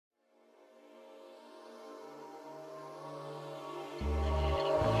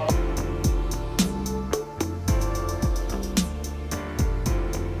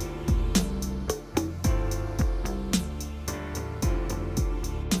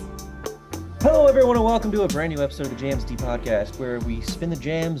Hello, everyone, and welcome to a brand new episode of the Jams Tea Podcast, where we spin the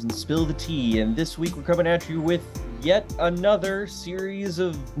jams and spill the tea. And this week, we're coming at you with yet another series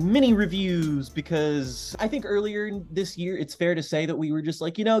of mini reviews, because I think earlier this year, it's fair to say that we were just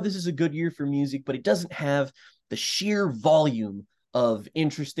like, this is a good year for music, but it doesn't have the sheer volume of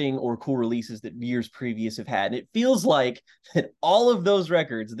interesting or cool releases that years previous have had. And it feels like that all of those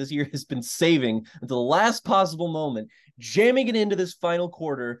records this year has been saving until the last possible moment, jamming it into this final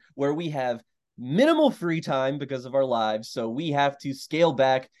quarter where we have minimal free time because of our lives, so we have to scale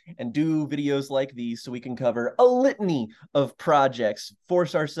back and do videos like these so we can cover a litany of projects,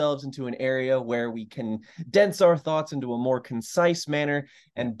 force ourselves into an area where we can dense our thoughts into a more concise manner,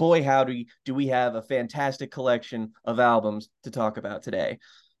 and boy howdy do we have a fantastic collection of albums to talk about today.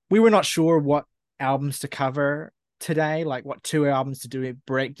 We were not sure what albums to cover today, like what two albums to do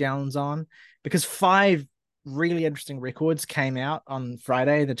breakdowns on, because five really interesting records came out on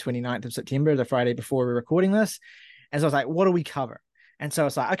Friday, the 29th of September, the Friday before we're recording this. And so I was like, what do we cover? And so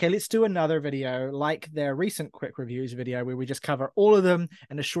it's like, okay, let's do another video like their recent quick reviews video where we just cover all of them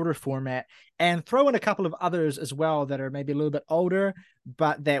in a shorter format and throw in a couple of others as well that are maybe a little bit older,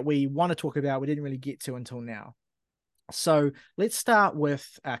 but that we want to talk about, we didn't really get to until now. So let's start with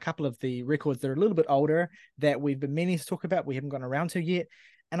a couple of the records that are a little bit older that we've been meaning to talk about, we haven't gone around to yet.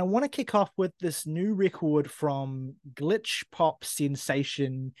 And I want to kick off with this new record from glitch pop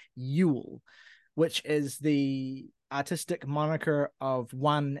sensation Yeule, which is the artistic moniker of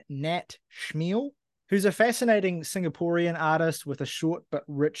one Nat Schmiel, who's a fascinating Singaporean artist with a short but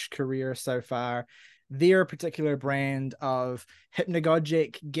rich career so far. Their particular brand of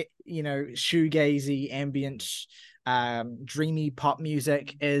hypnagogic, shoegazy, ambient, dreamy pop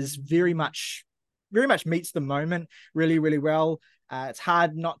music is very much meets the moment really, really well. It's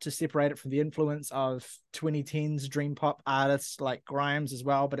hard not to separate it from the influence of 2010s dream pop artists like Grimes as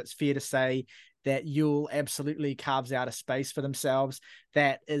well, but it's fair to say that Yeule absolutely carves out a space for themselves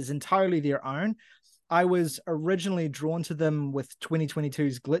that is entirely their own. I was originally drawn to them with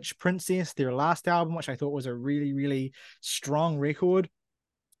 2022's Glitch Princess, their last album, which I thought was a really, really strong record.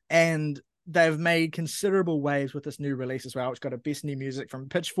 And they've made considerable waves with this new release as well. It's got a best new music from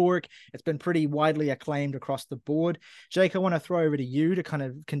Pitchfork. It's been pretty widely acclaimed across the board. Jake, I want to throw over to you to kind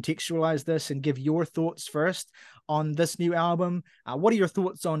of contextualize this and give your thoughts first on this new album. What are your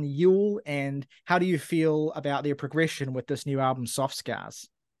thoughts on Yeule, and how do you feel about their progression with this new album, Soft Scars?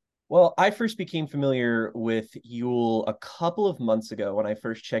 Well, I first became familiar with Yeule a couple of months ago when I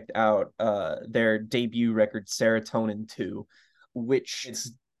first checked out their debut record, Serotonin 2, which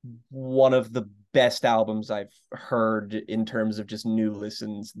is one of the best albums I've heard in terms of just new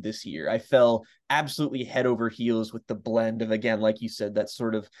listens this year. I fell absolutely head over heels with the blend of, again, like you said, that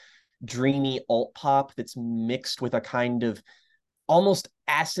sort of dreamy alt pop that's mixed with a kind of almost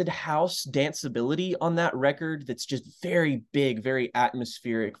acid house danceability on that record that's just very big, very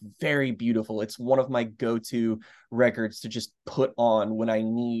atmospheric, very beautiful. It's one of my go-to records to just put on when I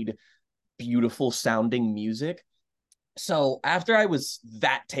need beautiful sounding music. So after I was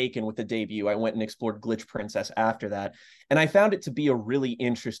that taken with the debut, I went and explored Glitch Princess after that, and I found it to be a really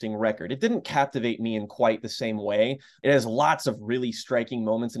interesting record. It didn't captivate me in quite the same way. It has lots of really striking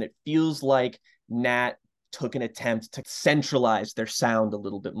moments, and it feels like Nat took an attempt to centralize their sound a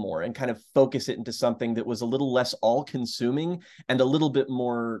little bit more and kind of focus it into something that was a little less all-consuming and a little bit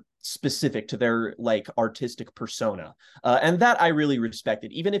more specific to their artistic persona. And that I really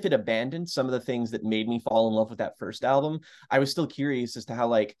respected. Even if it abandoned some of the things that made me fall in love with that first album, I was still curious as to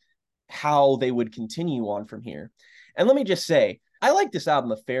how they would continue on from here. And let me just say, I like this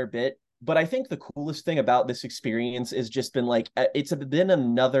album a fair bit, but I think the coolest thing about this experience has just been it's been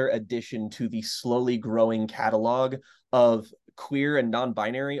another addition to the slowly growing catalog of queer and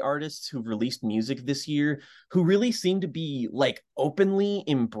non-binary artists who've released music this year who really seem to be openly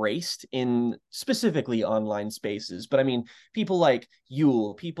embraced in specifically online spaces. But I mean, people like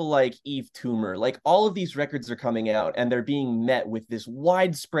Yeule, people like Eve Toomer, all of these records are coming out and they're being met with this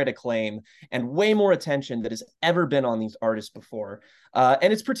widespread acclaim and way more attention that has ever been on these artists before.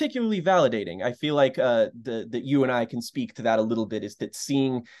 And it's particularly validating. I feel like that you and I can speak to that a little bit, is that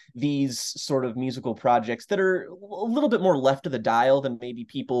seeing these sort of musical projects that are a little bit more left of the dial than maybe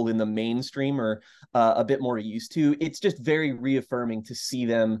people in the mainstream are a bit more used to, it's just very reaffirming to see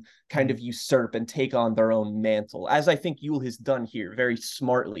them kind of usurp and take on their own mantle, as I think Yeule has done here very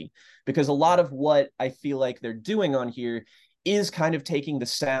smartly, because a lot of what I feel like they're doing on here is kind of taking the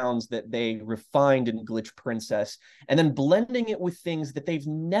sounds that they refined in Glitch Princess and then blending it with things that they've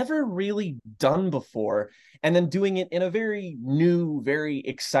never really done before, and then doing it in a very new, very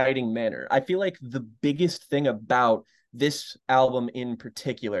exciting manner. I feel like the biggest thing about this album in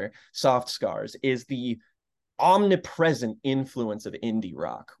particular, Soft Scars, is the omnipresent influence of indie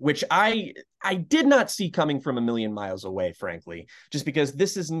rock, which I did not see coming from a million miles away, frankly, just because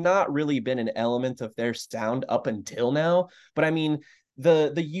this has not really been an element of their sound up until now. But I mean,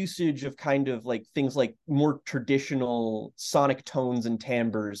 the usage of kind of like things like more traditional sonic tones and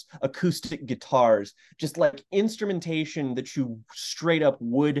timbres, acoustic guitars, just like instrumentation that you straight up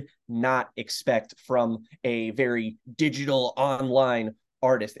would not expect from a very digital online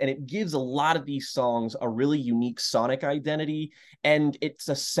artist. And it gives a lot of these songs a really unique sonic identity. And it's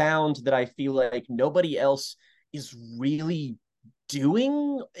a sound that I feel like nobody else is really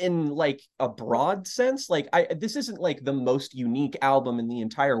doing in like a broad sense. Like I this isn't like the most unique album in the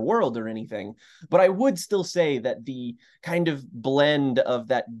entire world or anything, but I would still say that the kind of blend of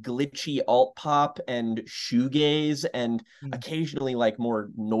that glitchy alt pop and shoegaze and Mm. occasionally like more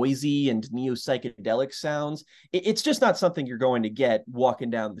noisy and neo psychedelic sounds, it's just not something you're going to get walking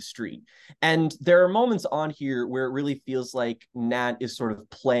down the street. And there are moments on here where it really feels like Nat is sort of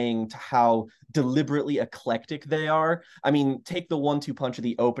playing to how deliberately eclectic they are. I mean, take the 1-2 punch of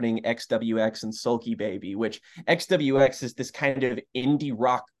the opening XWX and Sulky Baby, which XWX is this kind of indie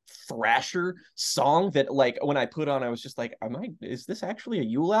rock thrasher song that like when I put on, I was just like, is this actually a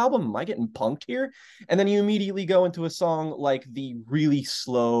Yeule album? Am I getting punked here? And then you immediately go into a song like the really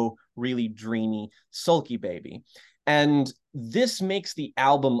slow, really dreamy Sulky Baby. And this makes the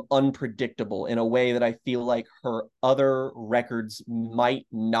album unpredictable in a way that I feel like her other records might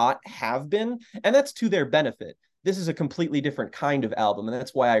not have been. And that's to their benefit. This is a completely different kind of album, and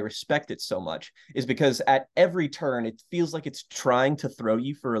that's why I respect it so much, is because at every turn it feels like it's trying to throw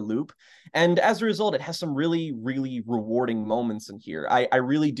you for a loop. And as a result, it has some really, really rewarding moments in here. I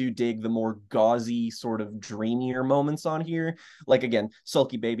really do dig the more gauzy, sort of dreamier moments on here. Like again,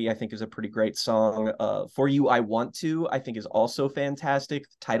 Sulky Baby, I think is a pretty great song. For You I Want To, I think is also fantastic.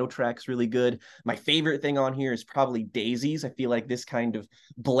 The title track's really good. My favorite thing on here is probably Daisies. I feel like this kind of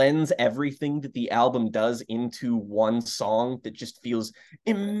blends everything that the album does into one song that just feels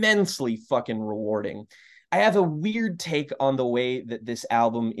immensely fucking rewarding. I have a weird take on the way that this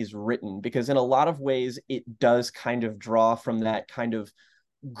album is written because in a lot of ways it does kind of draw from that kind of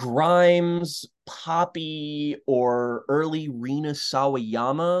Grimes, Poppy, or early Rina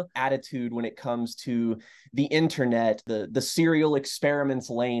Sawayama attitude when it comes to the internet, the serial experiments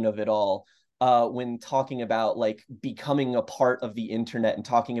lane of it all. When talking about like becoming a part of the internet and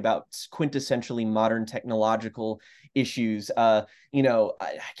talking about quintessentially modern technological issues. I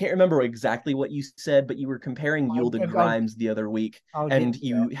can't remember exactly what you said, but you were comparing Yule to I'll, Grimes the other week, I'll get and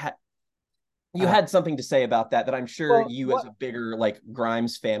to that. you Uh, had something to say about that I'm sure well, you as what a bigger like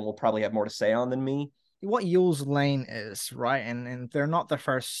Grimes fan will probably have more to say on than me. what Yule's lane is, right? And they're not the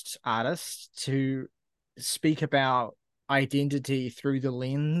first artists to speak about identity through the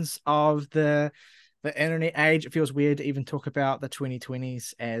lens of the internet age. It feels weird to even talk about the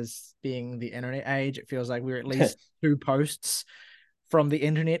 2020s as being the internet age. It feels like we're at A least two posts from the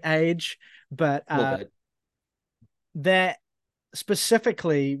internet age, but little bit. that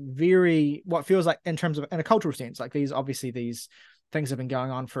specifically very what feels like in terms of in a cultural sense, like these things have been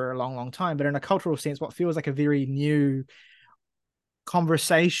going on for a long, long time, but in a cultural sense, what feels like a very new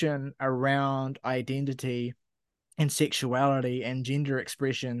conversation around identity and sexuality and gender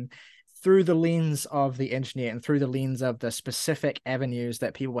expression through the lens of the internet and through the lens of the specific avenues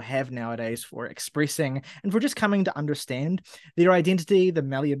that people have nowadays for expressing and for just coming to understand their identity, the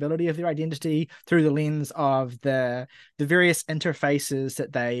malleability of their identity through the lens of the various interfaces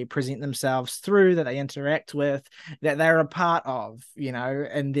that they present themselves through, that they interact with, that they're a part of,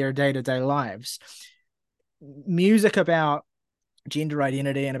 in their day-to-day lives. Music about gender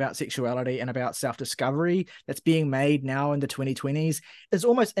identity and about sexuality and about self-discovery that's being made now in the 2020s is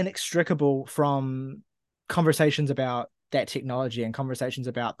almost inextricable from conversations about that technology and conversations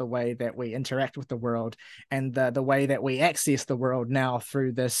about the way that we interact with the world and the way that we access the world now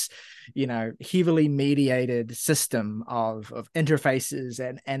through this heavily mediated system of interfaces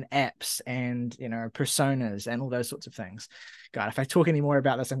and apps and personas and all those sorts of things. God, if I talk any more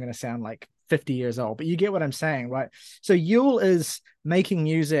about this, I'm going to sound like 50 years old, but you get what I'm saying, right? So Yeule is making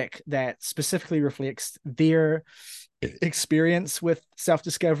music that specifically reflects their experience with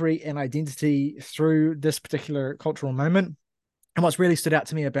self-discovery and identity through this particular cultural moment. And what's really stood out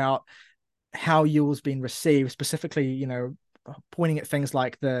to me about how Yule's been received, specifically, pointing at things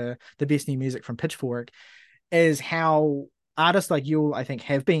like the best new music from Pitchfork, is how artists like Yeule, I think,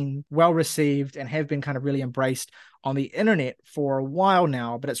 have been well received and have been kind of really embraced on the internet for a while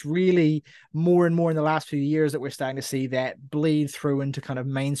now. But it's really more and more in the last few years that we're starting to see that bleed through into kind of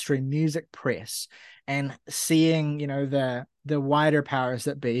mainstream music press. and seeing, the wider powers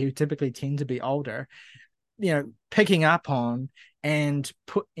that be, who typically tend to be older, picking up on and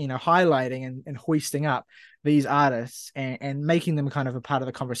highlighting and hoisting up these artists and making them kind of a part of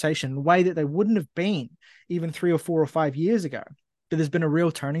the conversation in a way that they wouldn't have been even 3 or 4 or 5 years ago. But there's been a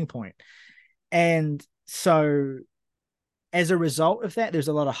real turning point. And so as a result of that, there's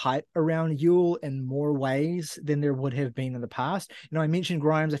a lot of hype around Yeule in more ways than there would have been in the past. I mentioned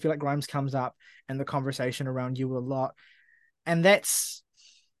Grimes. I feel like Grimes comes up in the conversation around Yeule a lot. And that's,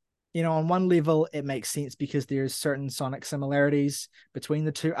 on one level, it makes sense because there's certain sonic similarities between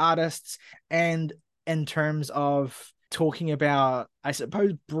the two artists. And in terms of talking about, I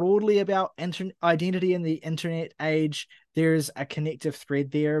suppose, broadly about identity in the internet age, there's a connective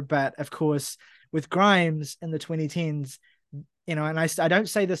thread there. But of course, with Grimes in the 2010s, and I don't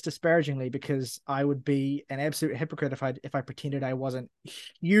say this disparagingly, because I would be an absolute hypocrite if I pretended I wasn't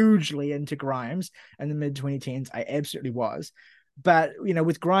hugely into Grimes in the mid 2010s. I absolutely was. But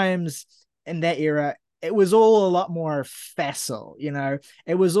with Grimes in that era, it was all a lot more facile.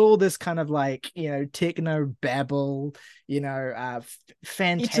 It was all this kind of like techno babble, It's a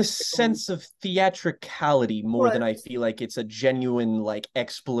fantastical. sense of theatricality more than I feel like it's a genuine like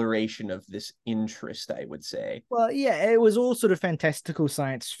exploration of this interest, I would say. Well, yeah, it was all sort of fantastical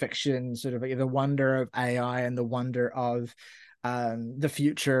science fiction, sort of like the wonder of AI and the wonder of the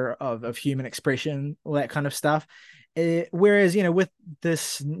future of human expression, all that kind of stuff. Whereas, with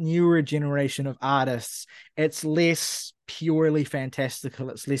this newer generation of artists, it's less purely fantastical,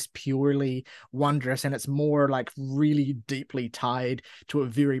 it's less purely wondrous, and it's more like really deeply tied to a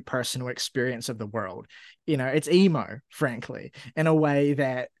very personal experience of the world. It's emo, frankly, in a way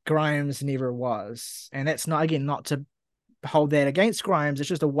that Grimes never was. And that's not, again, not to hold that against Grimes. It's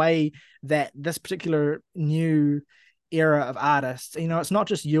just a way that this particular new era of artists, it's not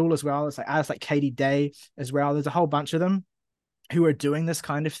just Yeule as well. It's like artists like Katie Day as well. There's a whole bunch of them who are doing this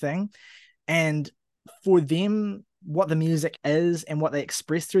kind of thing. And for them, what the music is and what they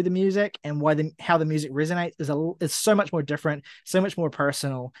express through the music and how the music resonates is so much more different, so much more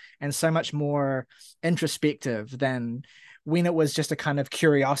personal, and so much more introspective than when it was just a kind of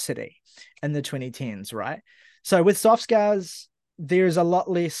curiosity in the 2010s, right? So with Soft Scars, there's a lot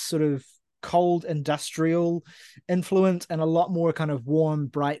less sort of cold industrial influence and a lot more kind of warm,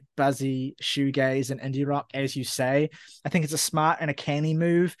 bright, buzzy shoegaze and indie rock, as you say. I think it's a smart and a canny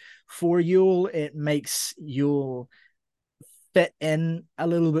move for Yeule. It makes Yeule fit in a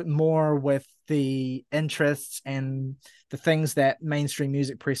little bit more with the interests and the things that mainstream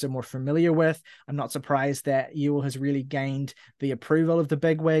music press are more familiar with. I'm not surprised that Yeule has really gained the approval of the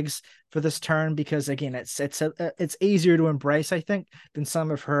bigwigs for this turn, because again, it's easier to embrace, I think, than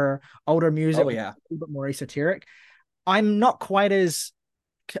some of her older music, Oh yeah. a little bit more esoteric. I'm not quite as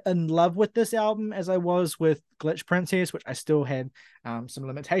in love with this album as I was with Glitch Princess, which I still had some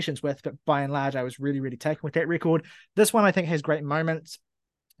limitations with, but by and large, I was really, really taken with that record. This one I think has great moments.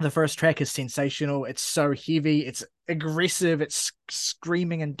 The first track is sensational. It's so heavy. It's aggressive. It's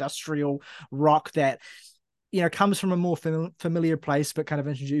screaming industrial rock that comes from a more familiar place, but kind of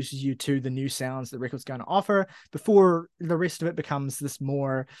introduces you to the new sounds the record's going to offer before the rest of it becomes this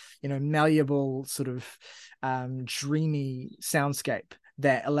more, malleable sort of dreamy soundscape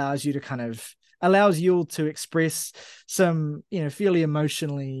that allows Yeule to express some, fairly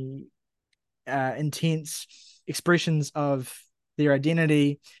emotionally intense expressions of their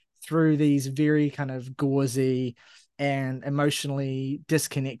identity through these very kind of gauzy and emotionally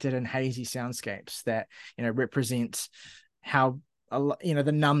disconnected and hazy soundscapes that represent how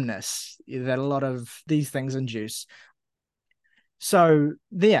the numbness that a lot of these things induce. So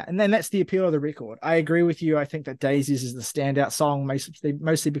yeah, and then that's the appeal of the record. I agree with you. I think that Daisies is the standout song,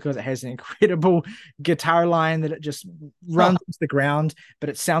 mostly because it has an incredible guitar line that it just runs into the ground, but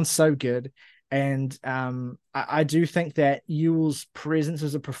it sounds so good. And I do think that Yeule's presence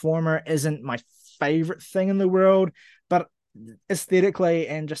as a performer isn't my favorite thing in the world, but aesthetically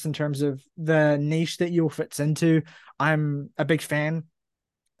and just in terms of the niche that Yeule fits into, I'm a big fan.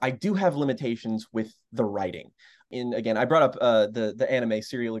 I do have limitations with the writing. Again, I brought up the anime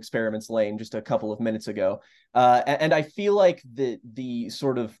Serial Experiments Lane just a couple of minutes ago, and I feel like the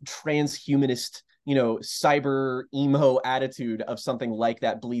sort of transhumanist, cyber emo attitude of something like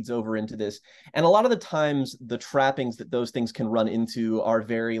that bleeds over into this. And a lot of the times, the trappings that those things can run into are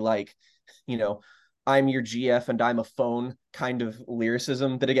very like, I'm your GF and I'm a phone kind of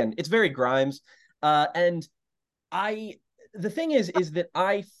lyricism. That again, it's very Grimes, and I. The thing is that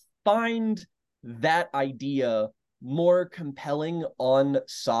I find that idea more compelling on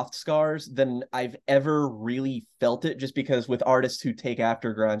soft scars than I've ever really felt it, just because with artists who take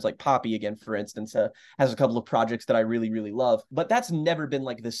after Grimes, like Poppy again, for instance, has a couple of projects that I really, really love. But that's never been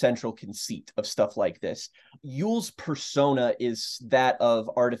like the central conceit of stuff like this. Yeule's persona is that of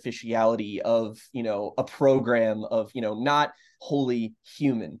artificiality, of, a program, of, not wholly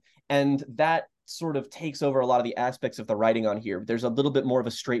human. And that sort of takes over a lot of the aspects of the writing on here. There's a little bit more of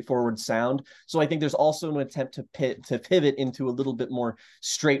a straightforward sound. So I think there's also an attempt to pivot into a little bit more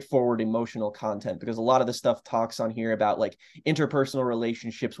straightforward emotional content, because a lot of the stuff talks on here about like interpersonal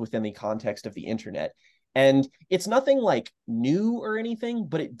relationships within the context of the internet. And it's nothing like new or anything,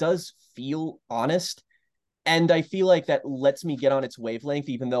 but it does feel honest. And I feel like that lets me get on its wavelength,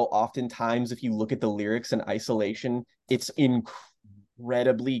 even though oftentimes if you look at the lyrics in isolation, it's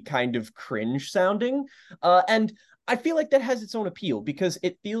incredibly kind of cringe sounding. And I feel like that has its own appeal, because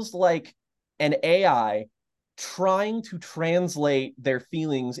it feels like an AI trying to translate their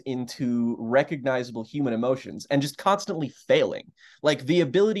feelings into recognizable human emotions and just constantly failing. Like, the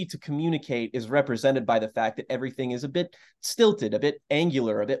ability to communicate is represented by the fact that everything is a bit stilted, a bit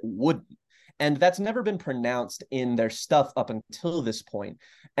angular, a bit wooden. And that's never been pronounced in their stuff up until this point.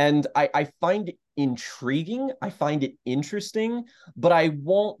 And I find it intriguing. I find it interesting, but I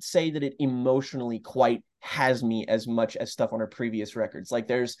won't say that it emotionally quite has me as much as stuff on her previous records. Like,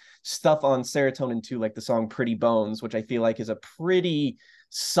 there's stuff on Serotonin 2, like the song Pretty Bones, which I feel like is a pretty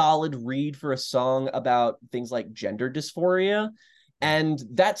solid read for a song about things like gender dysphoria. And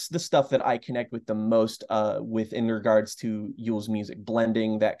that's the stuff that I connect with the most with in regards to Yule's music,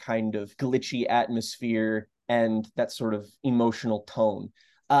 blending that kind of glitchy atmosphere and that sort of emotional tone.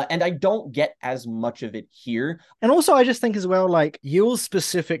 And I don't get as much of it here. And also, I just think as well, like Yule's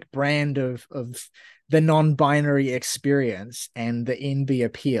specific brand of the non-binary experience and the NB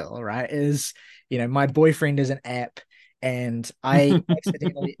appeal, right? Is, my boyfriend is an app and I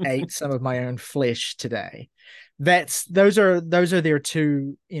accidentally ate some of my own flesh today. Those are their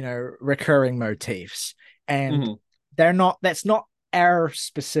two, recurring motifs. And Mm-hmm. that's not our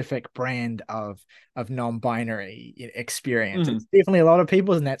specific brand of non-binary experience. Mm-hmm. It's definitely a lot of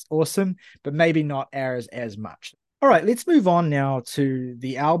people's, and that's awesome, but maybe not ours as much. All right, let's move on now to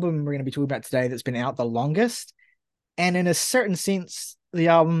the album we're going to be talking about today that's been out the longest. And in a certain sense, the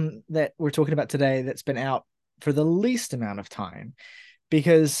album that we're talking about today that's been out for the least amount of time.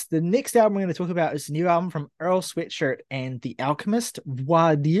 Because the next album we're going to talk about is a new album from Earl Sweatshirt and The Alchemist,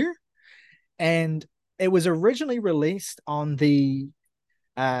 Voir Dire. And it was originally released on the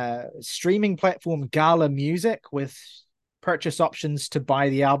streaming platform Gala Music, with purchase options to buy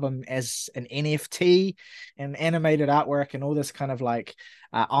the album as an NFT and animated artwork and all this kind of like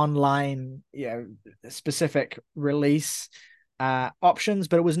online, specific release options,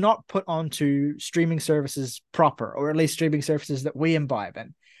 but it was not put onto streaming services proper, or at least streaming services that we imbibe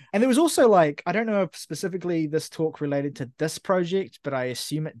in. And there was also, like, I don't know if specifically this talk related to this project, but I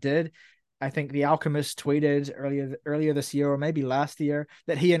assume it did. I think The Alchemist tweeted earlier this year, or maybe last year,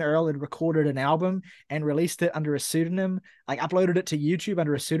 that he and Earl had recorded an album and released it under a pseudonym, like uploaded it to YouTube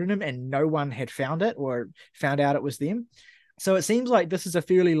under a pseudonym, and no one had found it or found out it was them. So it seems like this is a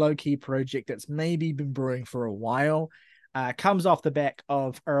fairly low-key project that's maybe been brewing for a while. Comes off the back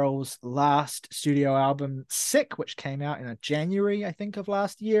of Earl's last studio album, Sick, which came out in January, I think, of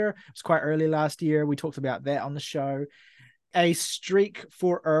last year. It was quite early last year. We talked about that on the show. A streak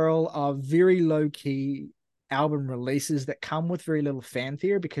for Earl of very low-key album releases that come with very little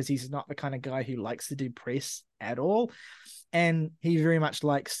fanfare, because he's not the kind of guy who likes to do press at all. And he very much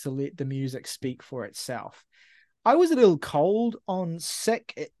likes to let the music speak for itself. I was a little cold on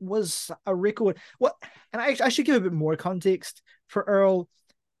Sick. It was a record. And I should give a bit more context for Earl,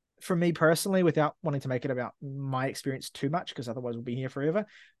 for me personally, without wanting to make it about my experience too much, because otherwise we'll be here forever.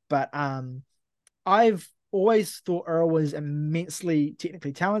 But I've always thought Earl was immensely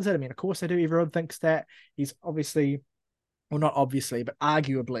technically talented. I mean, of course I do. Everyone thinks that. He's obviously, well, not obviously, but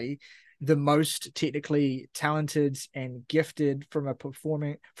arguably the most technically talented and gifted from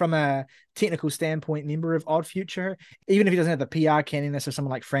a technical standpoint member of Odd Future. Even if he doesn't have the PR canniness of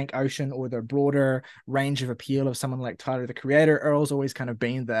someone like Frank Ocean, or the broader range of appeal of someone like Tyler the Creator, Earl's always kind of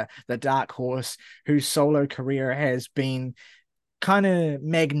been the dark horse whose solo career has been kind of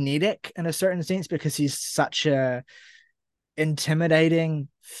magnetic in a certain sense, because he's such a intimidating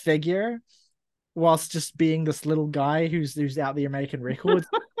figure whilst just being this little guy who's out there making records.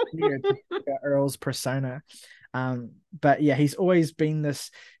 Earl's persona. But yeah, he's always been this,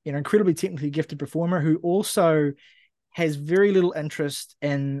 incredibly technically gifted performer who also has very little interest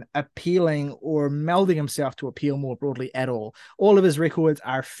in appealing or melding himself to appeal more broadly at all. All of his records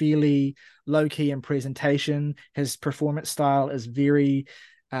are fairly low key in presentation. His performance style is very,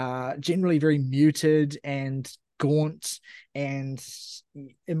 generally very muted and gaunt and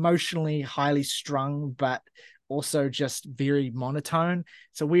emotionally highly strung, but also just very monotone.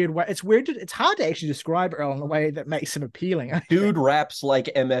 It's a weird way. It's weird. It's hard to actually describe Earl in a way that makes him appealing. I think Dude raps like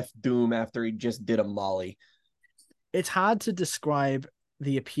MF Doom after he just did a Molly. it's hard to describe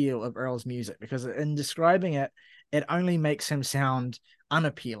the appeal of Earl's music because in describing it, it only makes him sound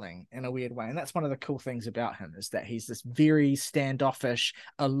unappealing in a weird way. And that's one of the cool things about him is that he's this very standoffish,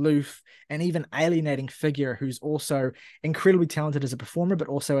 aloof, and even alienating figure who's also incredibly talented as a performer, but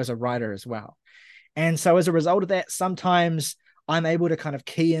also as a writer as well. And so as a result of that, sometimes I'm able to kind of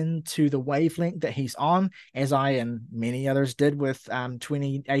key into the wavelength that he's on, as I and many others did with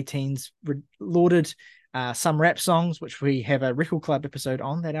 2018's lauded Some Rap Songs, which we have a Record Club episode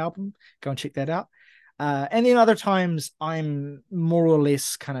on that album. Go and check that out. And then other times I'm more or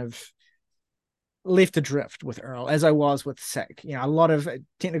less kind of left adrift with Earl, as I was with Sick. You know, a lot of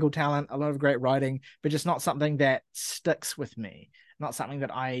technical talent, a lot of great writing, but just not something that sticks with me, not something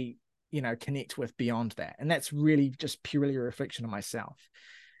that I, connect with beyond that. And that's really just purely a reflection of myself.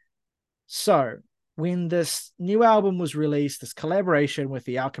 So when this new album was released, this collaboration with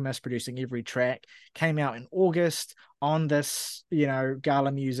The Alchemist producing every track came out in August on this,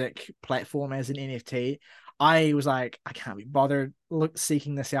 Gala Music platform as an NFT. I was like, I can't be bothered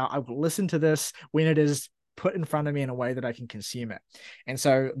seeking this out. I will listen to this when it is put in front of me in a way that I can consume it. And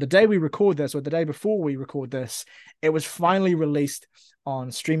so the day we record this, or the day before we record this, it was finally released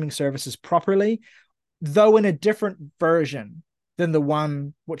on streaming services properly, though in a different version than the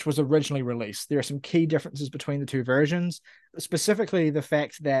one which was originally released. There are some key differences between the two versions, specifically the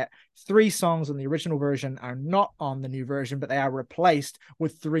fact that 3 songs on the original version are not on the new version, but they are replaced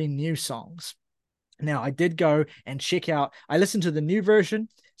with 3 new songs. Now, I did go and check out, I listened to the new version.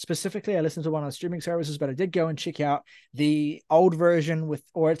 Specifically, I listened to one on streaming services, but I did go and check out the old version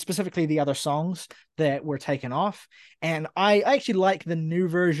or specifically the other songs that were taken off. And I actually like the new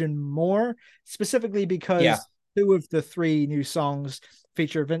version more, specifically because 2 of the 3 new songs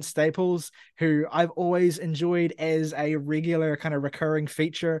feature Vince Staples, who I've always enjoyed as a regular kind of recurring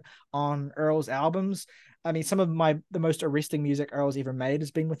feature on Earl's albums. I mean, some of the most arresting music Earl's ever made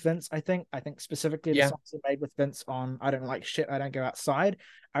has been with Vince, I think. I think specifically the songs he made with Vince on I Don't Like Shit, I Don't Go Outside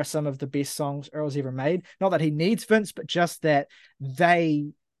are some of the best songs Earl's ever made. Not that he needs Vince, but just that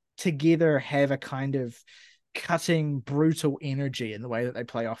they together have a kind of cutting, brutal energy in the way that they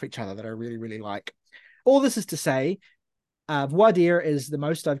play off each other that I really, really like. All this is to say, Voir Dire is the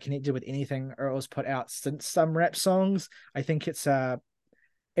most I've connected with anything Earl's put out since Some Rap Songs. I think it's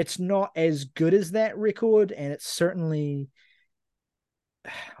not as good as that record, and it's certainly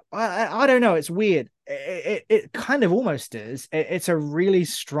I don't know, it's weird. It kind of almost is. It's a really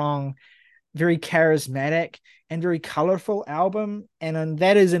strong, very charismatic and very colorful album, and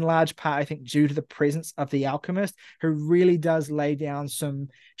that is in large part, I think, due to the presence of The Alchemist, who really does lay down some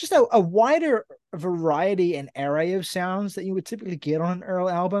just a wider variety and array of sounds that you would typically get on an Earl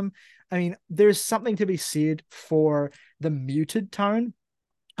album. I mean, there's something to be said for the muted tone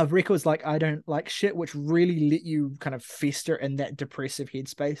of records like I Don't Like Shit, which really let you kind of fester in that depressive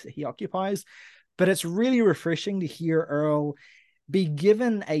headspace that he occupies. But it's really refreshing to hear Earl be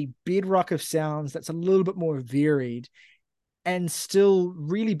given a bedrock of sounds that's a little bit more varied and still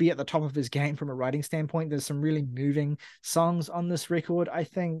really be at the top of his game from a writing standpoint. There's some really moving songs on this record. I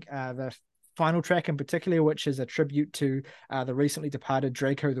think the final track in particular, which is a tribute to the recently departed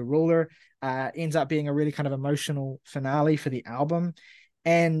Draco the Ruler, ends up being a really kind of emotional finale for the album.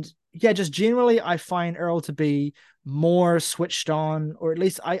 And yeah, just generally, I find Earl to be more switched on, or at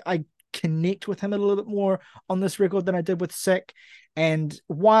least I connect with him a little bit more on this record than I did with Sick. And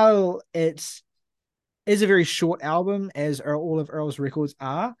while it is a very short album, as all of Earl's records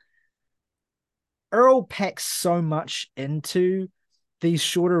are, Earl packs so much into these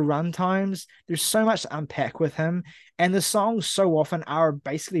shorter run times. There's so much to unpack with him, and the songs so often are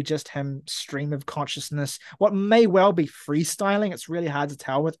basically just him stream of consciousness, what may well be freestyling. It's really hard to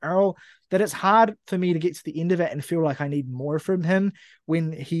tell with Earl, that it's hard for me to get to the end of it and feel like I need more from him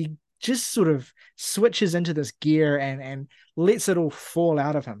when he just sort of switches into this gear and lets it all fall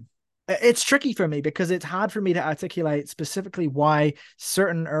out of him. It's tricky for me because it's hard for me to articulate specifically why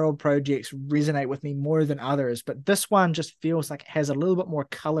certain Earl projects resonate with me more than others, but this one just feels like it has a little bit more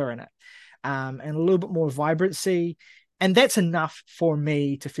color in it, and a little bit more vibrancy, and that's enough for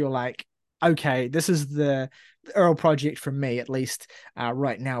me to feel like okay, this is the Earl project for me, at least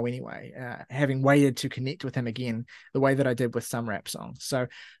right now, anyway, having waited to connect with him again the way that I did with some rap songs. So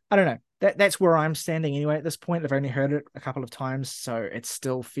I don't know. That's where I'm standing anyway at this point. I've only heard it a couple of times, so it's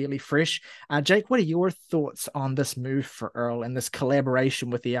still fairly fresh. Jake, what are your thoughts on this move for Earl and this collaboration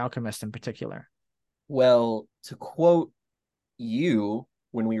with The Alchemist in particular? Well, to quote you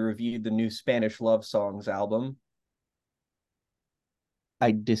when we reviewed the new Spanish Love Songs album,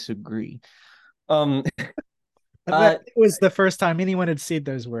 I disagree. Um, That uh, was the first time anyone had said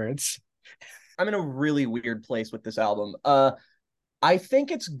those words. I'm in a really weird place with this album. I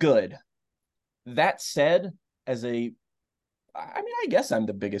think it's good. That said, as a I mean, I guess I'm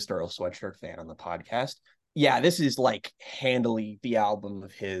the biggest Earl Sweatshirt fan on the podcast. Yeah, this is like handily the album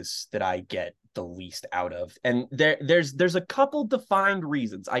of his that I get the least out of. And there's a couple defined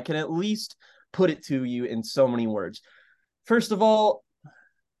reasons. I can at least put it to you in so many words. First of all,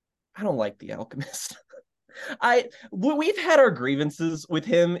 I don't like The Alchemist. We've had our grievances with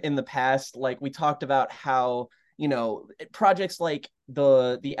him in the past. Like we talked about how projects like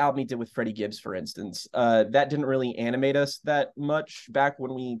the album he did with Freddie Gibbs, for instance, that didn't really animate us that much back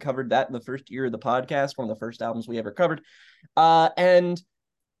when we covered that in the first year of the podcast, one of the first albums we ever covered. And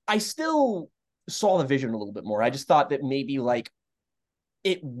I still saw the vision a little bit more. I just thought that maybe like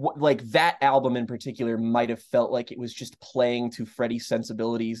that album in particular might have felt like it was just playing to Freddie's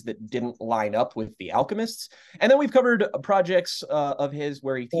sensibilities that didn't line up with the Alchemists. And then we've covered projects of his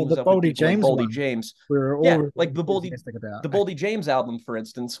where he Well, teams the up with Boldy people like James Boldy one, James. we were all Yeah, really like enthusiastic about. the Boldy James album, for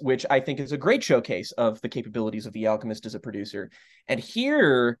instance, which I think is a great showcase of the capabilities of the Alchemist as a producer. And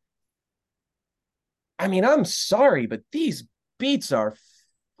here, I mean, I'm sorry, but these beats are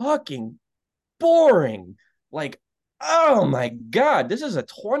fucking boring. Like, oh my God, this is a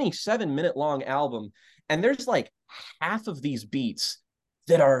 27-minute long album. And there's like half of these beats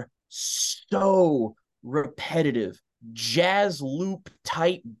that are so repetitive, jazz loop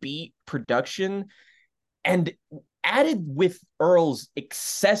type beat production. And added with Earl's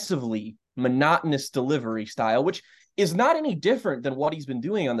excessively monotonous delivery style, which is not any different than what he's been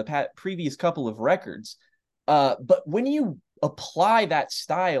doing on the previous couple of records. But when you apply that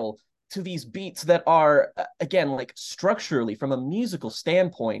style to these beats that are, again, like structurally from a musical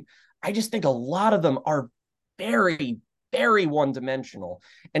standpoint, I just think a lot of them are very, very one dimensional.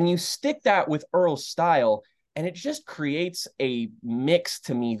 And you stick that with Earl's style, and it just creates a mix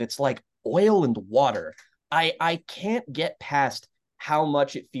to me that's like oil and water. I can't get past how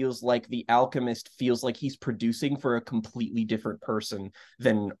much it feels like the Alchemist feels like he's producing for a completely different person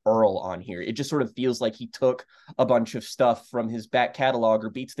than Earl on here. It just sort of feels like he took a bunch of stuff from his back catalog or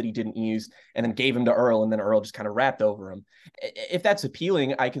beats that he didn't use and then gave them to Earl, and then Earl just kind of rapped over them. If that's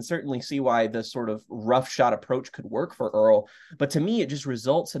appealing, I can certainly see why the sort of roughshod approach could work for Earl. But to me, it just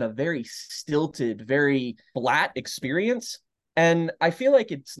results in a very stilted, very flat experience. And I feel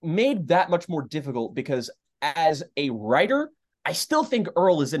like it's made that much more difficult because as a writer, I still think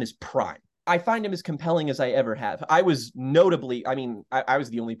Earl is in his prime. I find him as compelling as I ever have. I was notably, I mean, I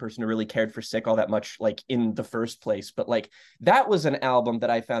was the only person who really cared for Sick all that much, like in the first place. But like that was an album that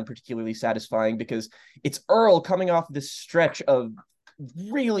I found particularly satisfying because it's Earl coming off this stretch of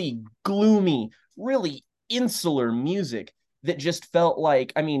really gloomy, really insular music that just felt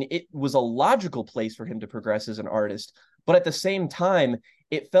like, I mean, it was a logical place for him to progress as an artist. But at the same time,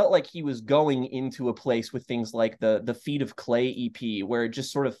 it felt like he was going into a place with things like the Feet of Clay EP, where it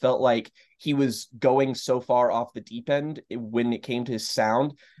just sort of felt like he was going so far off the deep end when it came to his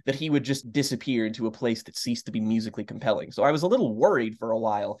sound that he would just disappear into a place that ceased to be musically compelling. So I was a little worried for a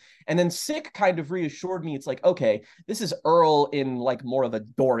while. And then Sick kind of reassured me. It's like, okay, this is Earl in like more of a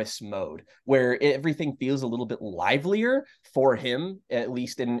Doris mode, where everything feels a little bit livelier for him, at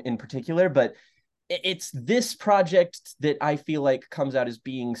least in particular. But it's this project that I feel like comes out as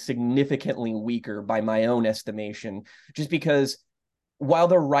being significantly weaker by my own estimation, just because while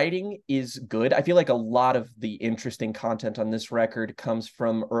the writing is good, I feel like a lot of the interesting content on this record comes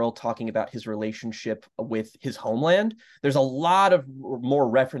from Earl talking about his relationship with his homeland. There's a lot of more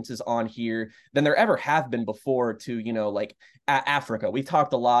references on here than there ever have been before to, like Africa. We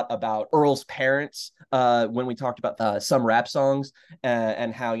talked a lot about Earl's parents when we talked about some rap songs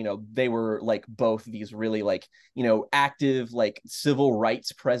and how, they were like both these really like, active like civil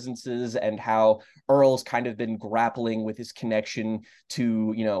rights presences, and how Earl's kind of been grappling with his connection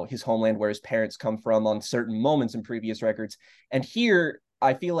to his homeland where his parents come from on certain moments in previous records. And here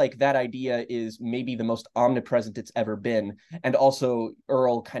I feel like that idea is maybe the most omnipresent it's ever been. And also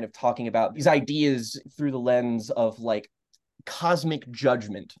Earl kind of talking about these ideas through the lens of like cosmic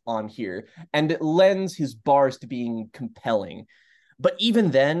judgment on here, and it lends his bars to being compelling. But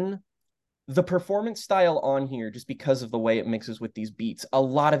even then, the performance style on here, just because of the way it mixes with these beats, a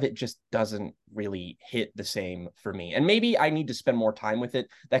lot of it just doesn't really hit the same for me. And maybe I need to spend more time with it.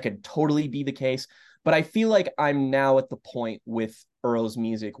 That could totally be the case. But I feel like I'm now at the point with Earl's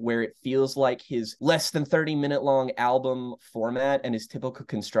music where it feels like his less than 30-minute long album format and his typical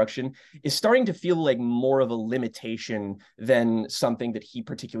construction is starting to feel like more of a limitation than something that he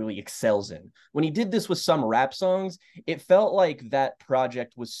particularly excels in. When he did this with some rap songs, it felt like that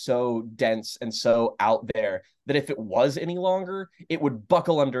project was so dense and so out there that if it was any longer, it would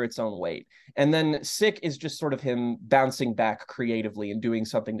buckle under its own weight. And then Sick is just sort of him bouncing back creatively and doing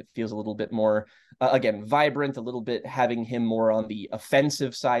something that feels a little bit more, again, vibrant, a little bit having him more on the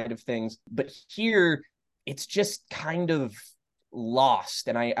offensive side of things. But here, it's just kind of lost,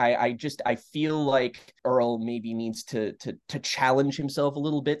 and I feel like Earl maybe needs to challenge himself a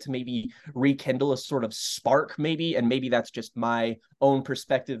little bit, to maybe rekindle a sort of spark, maybe. And maybe that's just my own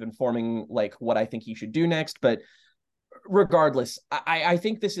perspective informing like what I think he should do next. But regardless, I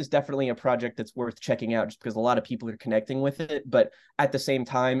think this is definitely a project that's worth checking out, just because a lot of people are connecting with it. But at the same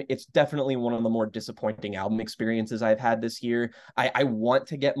time, it's definitely one of the more disappointing album experiences I've had this year. I want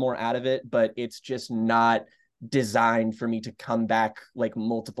to get more out of it, but it's just not designed for me to come back like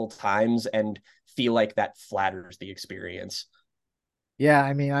multiple times and feel like that flatters the experience. Yeah,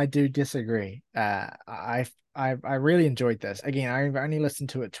 I mean, I do disagree. I really enjoyed this. Again, I've only listened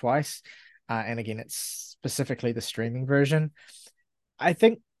to it twice, and again, it's specifically the streaming version. I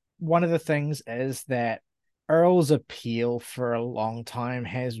think one of the things is that Earl's appeal for a long time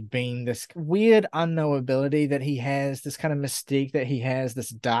has been this weird unknowability that he has, this kind of mystique that he has, this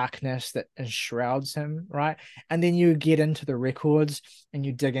darkness that enshrouds him, right? And then you get into the records and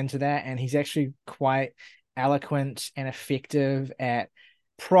you dig into that, and he's actually quite eloquent and effective at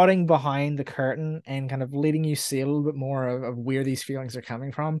prodding behind the curtain and kind of letting you see a little bit more of where these feelings are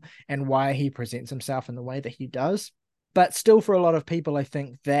coming from and why he presents himself in the way that he does. But still, for a lot of people, I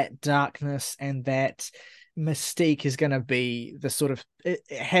think that darkness and that mystique is going to be the sort of, it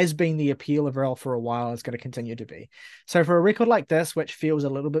has been the appeal of Earl for a while. It's going to continue to be. So for a record like this, which feels a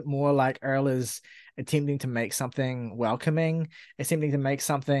little bit more like Earl is attempting to make something welcoming, attempting to make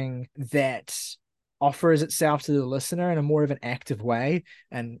something that offers itself to the listener in a more of an active way,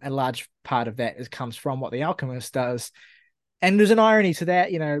 and a large part of that comes from what The Alchemist does. And there's an irony to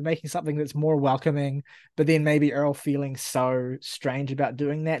that, you know, making something that's more welcoming, but then maybe Earl feeling so strange about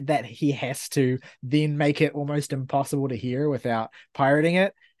doing that that he has to then make it almost impossible to hear without pirating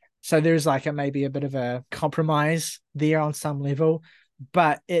it. So there's like maybe a bit of a compromise there on some level,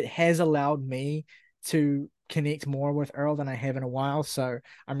 but it has allowed me to connect more with Earl than I have in a while. So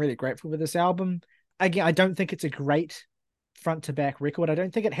I'm really grateful for this album. Again, I don't think it's a great front to back record. I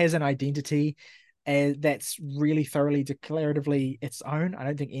don't think it has an identity that's really thoroughly declaratively its own. I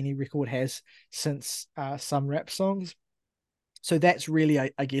don't think any record has since Some Rap Songs. So that's really,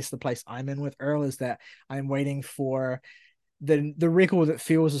 I guess, the place I'm in with Earl, is that I'm waiting for the record that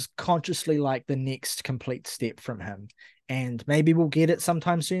feels as consciously like the next complete step from him. And maybe we'll get it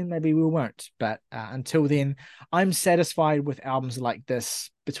sometime soon, maybe we won't. But until then, I'm satisfied with albums like this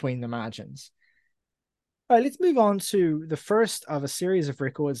between the margins. All right, let's move on to the first of a series of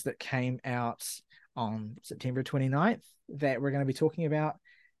records that came out on September 29th that we're going to be talking about,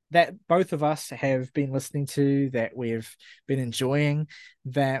 that both of us have been listening to, that we've been enjoying,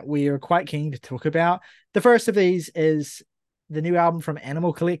 that we are quite keen to talk about. The first of these is the new album from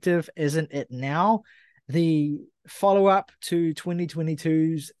Animal Collective, Isn't It Now? The follow-up to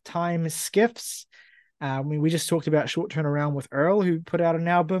 2022's Time Skiffs. I mean, we just talked about Short Turnaround with Earl, who put out an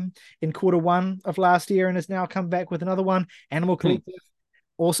album in quarter 1 of last year and has now come back with another one. Animal Collective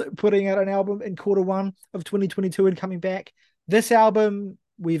also putting out an album in quarter 1 of 2022 and coming back. This album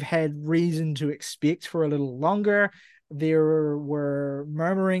we've had reason to expect for a little longer. There were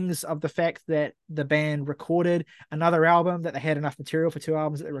murmurings of the fact that the band recorded another album, that they had enough material for 2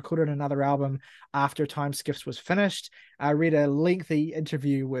 albums, that they recorded another album after Time Skiffs was finished. I read a lengthy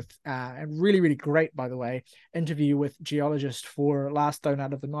interview with, really, really great, by the way, interview with Geologist for Last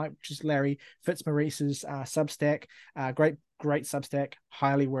Donut of the Night, which is Larry Fitzmaurice's Substack. Great Substack,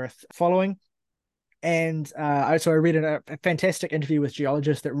 highly worth following. And so I read a fantastic interview with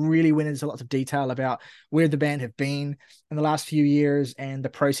Geologist that really went into lots of detail about where the band have been in the last few years and the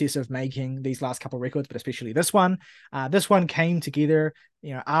process of making these last couple of records, but especially this one. This one came together,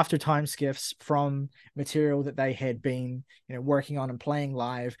 after Time Skiffs, from material that they had been, working on and playing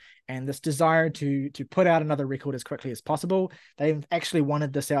live, and this desire to put out another record as quickly as possible. They've actually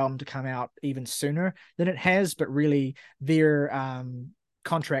wanted this album to come out even sooner than it has, but really their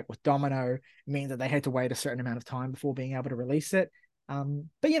contract with Domino means that they had to wait a certain amount of time before being able to release it.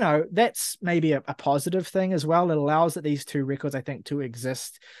 But that's maybe a positive thing as well. It allows that these two records, I think, to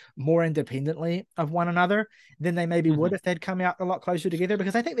exist more independently of one another than they maybe would Mhm. if they'd come out a lot closer together,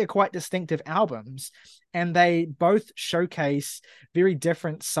 because I think they're quite distinctive albums, and they both showcase very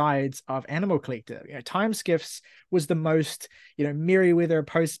different sides of Animal Collective. Time Skiffs was the most, Merryweather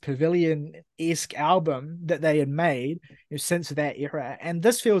post-Pavilion-esque album that they had made, since that era, and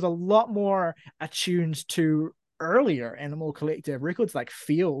this feels a lot more attuned to earlier Animal Collective records like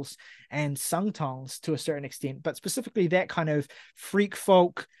Feels and Sungtongs to a certain extent, but specifically that kind of freak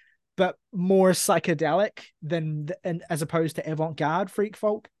folk, but more psychedelic than, and as opposed to avant-garde freak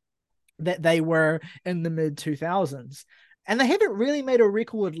folk that they were in the mid 2000s. And they haven't really made a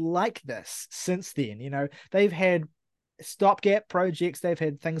record like this since then. They've had stopgap projects. They've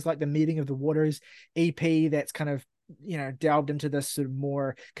had things like the Meeting of the Waters EP that's kind of delved into this sort of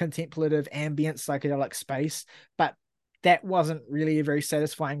more contemplative ambient psychedelic space, but that wasn't really a very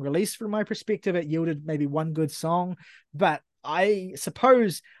satisfying release from my perspective. It yielded maybe one good song, but I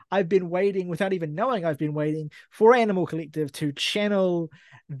suppose I've been waiting, without even knowing I've been waiting, for Animal Collective to channel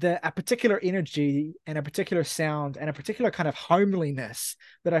a particular energy and a particular sound and a particular kind of homeliness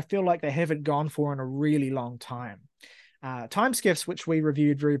that I feel like they haven't gone for in a really long time. Time Skiffs, which we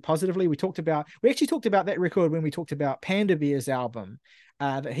reviewed very positively. We actually talked about that record when we talked about Panda Bear's album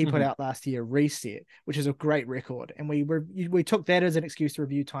that he put Mhm. out last year, Reset, which is a great record. And we took that as an excuse to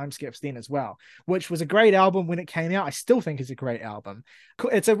review Time Skiffs then as well, which was a great album when it came out. I still think it's a great album.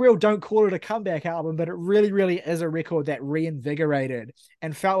 It's a real, don't call it a comeback album, but it really, really is a record that reinvigorated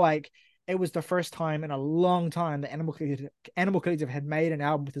and felt like it was the first time in a long time that Animal Collective had made an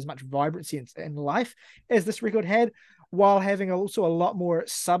album with as much vibrancy in life as this record had, while having also a lot more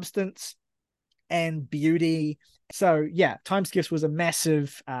substance and beauty. So yeah, Time Skiffs was a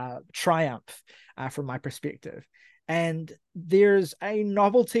massive triumph from my perspective. And there's a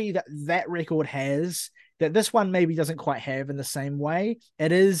novelty that record has that this one maybe doesn't quite have in the same way.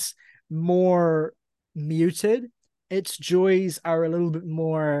 It is more muted. Its joys are a little bit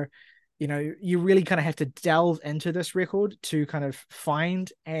more, you really kind of have to delve into this record to kind of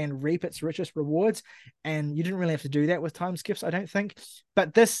find and reap its richest rewards. And you didn't really have to do that with Time Skiffs, I don't think.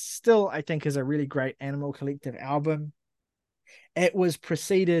 But this still, I think, is a really great Animal Collective album. It was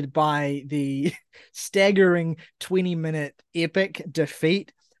preceded by the staggering 20-minute epic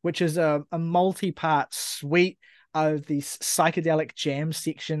Defeat, which is a multi-part suite of these psychedelic jam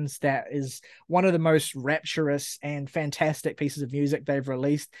sections that is one of the most rapturous and fantastic pieces of music they've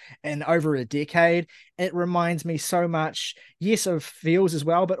released in over a decade. It reminds me so much, yes, of Feels as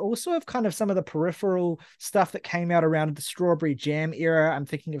well, but also of kind of some of the peripheral stuff that came out around the Strawberry Jam era. I'm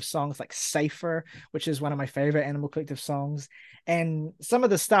thinking of songs like Safer, which is one of my favorite Animal Collective songs, and some of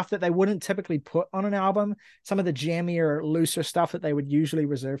the stuff that they wouldn't typically put on an album, some of the jammier, looser stuff that they would usually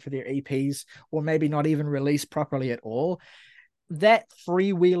reserve for their EPs or maybe not even release properly at all. That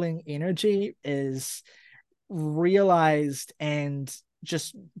freewheeling energy is realized and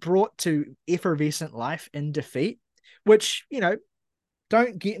just brought to effervescent life in Defeat, which,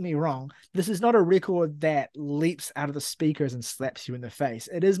 don't get me wrong, this is not a record that leaps out of the speakers and slaps you in the face.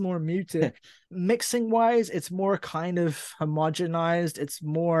 It is more muted. Mixing wise, it's more kind of homogenized. It's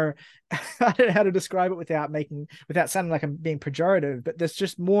more, I don't know how to describe it without sounding like I'm being pejorative, but there's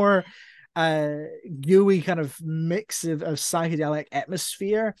just more gooey kind of mix of psychedelic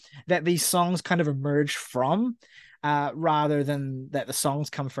atmosphere that these songs kind of emerge from, rather than that the songs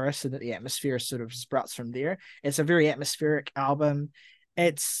come first and that the atmosphere sort of sprouts from there. It's a very atmospheric album.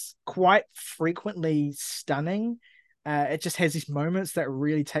 It's quite frequently stunning. It just has these moments that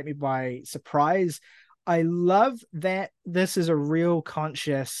really take me by surprise. I love that this is a real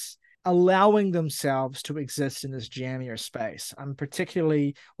conscious allowing themselves to exist in this jammier space. I'm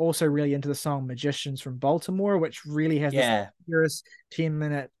particularly also really into the song Magicians from Baltimore, which really has Yeah. this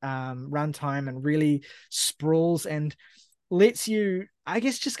 10-minute runtime and really sprawls and lets you, I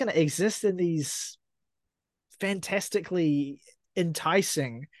guess, just kind of exist in these fantastically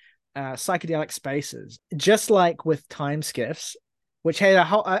enticing psychedelic spaces. Just like with Time Skiffs, which had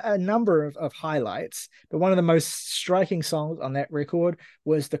a number of highlights, but one of the most striking songs on that record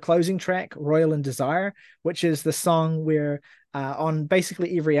was the closing track, Royal and Desire, which is the song where on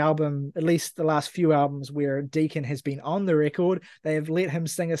basically every album, at least the last few albums where Deacon has been on the record, they have let him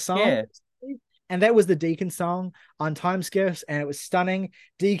sing a song. Yeah. And that was the Deacon song on Time Skiffs, and it was stunning.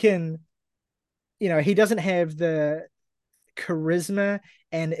 Deacon, he doesn't have the charisma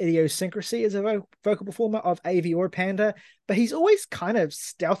and idiosyncrasy as a vocal performer of AV or Panda, but he's always kind of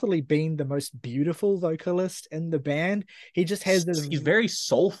stealthily been the most beautiful vocalist in the band. He just has this He's very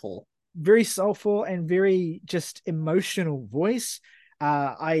soulful. very soulful and very just emotional voice.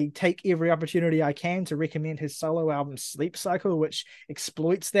 I take every opportunity I can to recommend his solo album Sleep Cycle, which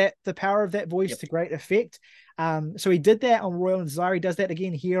exploits the power of that voice Yep. to great effect. So he did that on Royal and Desire. He does that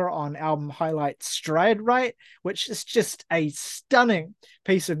again here on album Highlight Stride Right, which is just a stunning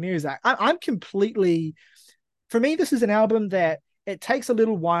piece of music. I'm completely, for me, this is an album that it takes a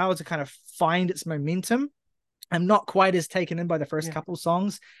little while to kind of find its momentum. I'm not quite as taken in by the first Yeah. couple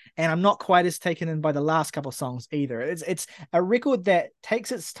songs, and I'm not quite as taken in by the last couple songs either. It's a record that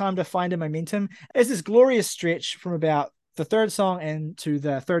takes its time to find a momentum. It's this glorious stretch from about the third song and to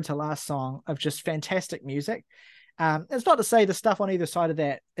the third to last song of just fantastic music. It's not to say the stuff on either side of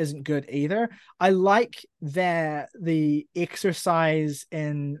that isn't good either. I like the exercise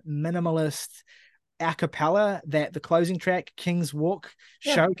in minimalist a cappella that the closing track King's Walk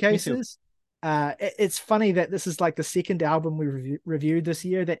Yeah, me too. showcases. It's funny that this is like the second album we reviewed this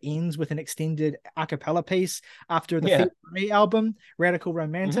year that ends with an extended a cappella piece after the Yeah. February album Radical Hmm.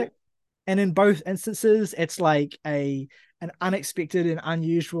 Romantic, and in both instances it's like a an unexpected and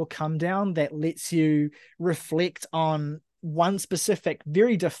unusual come down that lets you reflect on one specific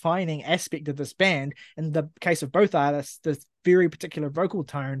very defining aspect of this band, in the case of both artists this very particular vocal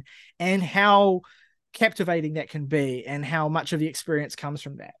tone, and how captivating that can be and how much of the experience comes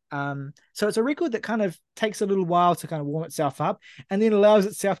from that. So it's a record that kind of takes a little while to kind of warm itself up and then allows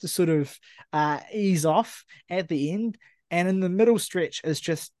itself to sort of ease off at the end. And in the middle stretch is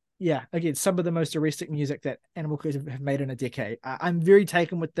just, yeah, again, some of the most arrestic music that Animal Collective have made in a decade. I'm very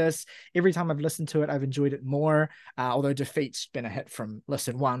taken with this. Every time I've listened to it, I've enjoyed it more, although Defeat's been a hit from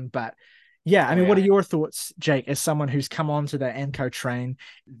listen one. But yeah, I Oh mean, what yeah. are your thoughts, Jake, as someone who's come on to the Anco train?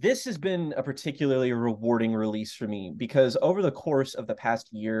 This has been a particularly rewarding release for me because over the course of the past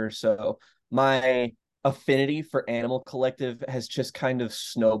year or so, my affinity for Animal Collective has just kind of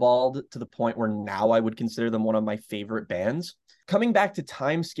snowballed to the point where now I would consider them one of my favorite bands. Coming back to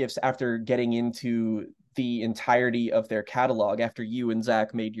Time Skiffs after getting into the entirety of their catalog, after you and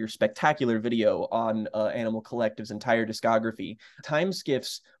Zach made your spectacular video on Animal Collective's entire discography, Time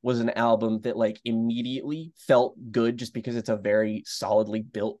Skiffs was an album that like immediately felt good just because it's a very solidly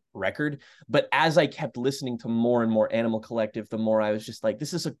built record. But as I kept listening to more and more Animal Collective, the more I was just like,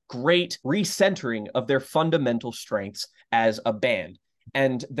 this is a great recentering of their fundamental strengths as a band.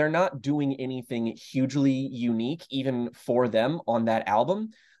 And they're not doing anything hugely unique, even for them on that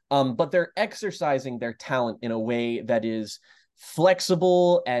album. But they're exercising their talent in a way that is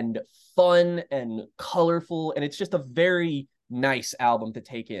flexible and fun and colorful. And it's just a very nice album to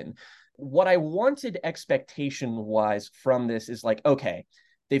take in. What I wanted expectation wise from this is like, okay,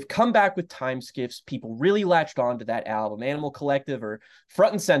 they've come back with Time Skiffs. People really latched on to that album. Animal Collective are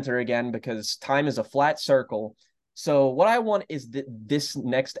front and center again because time is a flat circle. So what I want is that this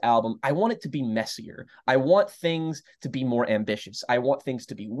next album, I want it to be messier. I want things to be more ambitious. I want things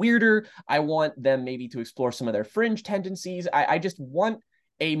to be weirder. I want them maybe to explore some of their fringe tendencies. I just want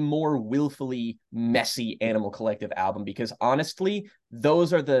a more willfully messy Animal Collective album because honestly,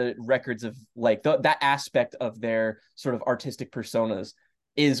 those are the records of like that aspect of their sort of artistic personas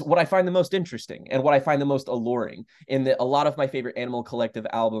is what I find the most interesting and what I find the most alluring. In that a lot of my favorite Animal Collective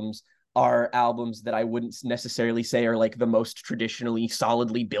albums are albums that I wouldn't necessarily say are like the most traditionally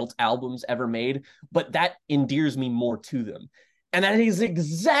solidly built albums ever made, but that endears me more to them. And that is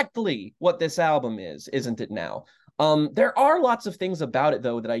exactly what this album is, isn't it now? There are lots of things about it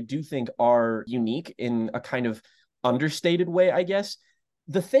though that I do think are unique in a kind of understated way, I guess.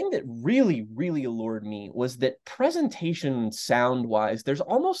 The thing that really, really allured me was that presentation sound wise, there's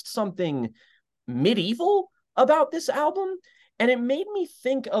almost something medieval about this album. And it made me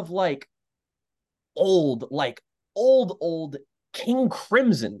think of like old King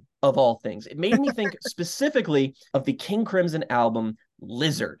Crimson of all things. It made me think specifically of the King Crimson album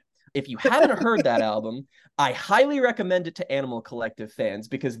Lizard. If you haven't heard that album, I highly recommend it to Animal Collective fans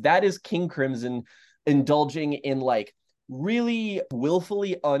because that is King Crimson indulging in like really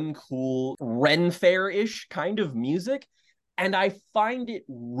willfully uncool Ren Fair-ish kind of music. And I find it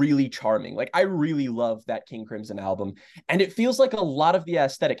really charming. Like, I really love that King Crimson album. And it feels like a lot of the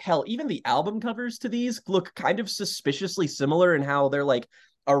aesthetic, hell, even the album covers to these look kind of suspiciously similar in how they're like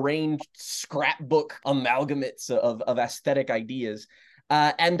arranged scrapbook amalgamates of aesthetic ideas.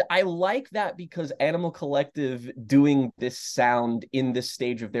 And I like that because Animal Collective doing this sound in this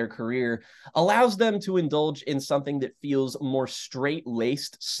stage of their career allows them to indulge in something that feels more straight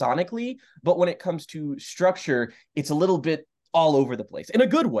laced sonically. But when it comes to structure, it's a little bit all over the place in a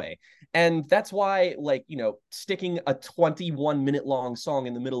good way. And that's why, like, sticking a 21-minute long song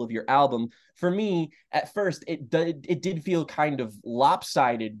in the middle of your album, for me, at first, it did feel kind of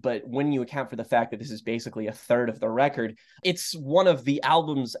lopsided. But when you account for the fact that this is basically a third of the record, it's one of the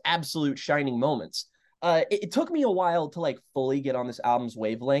album's absolute shining moments. It took me a while to like fully get on this album's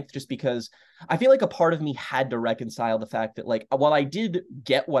wavelength, just because I feel like a part of me had to reconcile the fact that, like, while I did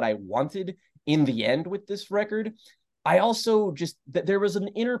get what I wanted in the end with this record, I also just that there was an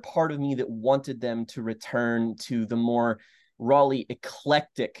inner part of me that wanted them to return to the more rawly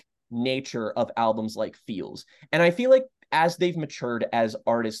eclectic nature of albums like Feels. And I feel like as they've matured as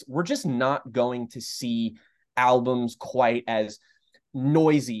artists, we're just not going to see albums quite as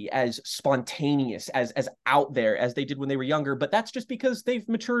noisy, as spontaneous, as out there as they did when they were younger. But that's just because they've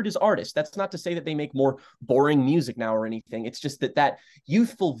matured as artists. That's not to say that they make more boring music now or anything. It's just that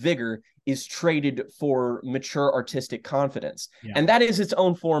youthful vigor is traded for mature artistic confidence. Yeah. And that is its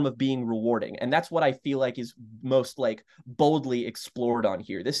own form of being rewarding. And that's what I feel like is most like boldly explored on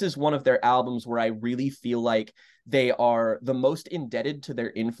here. This is one of their albums where I really feel like they are the most indebted to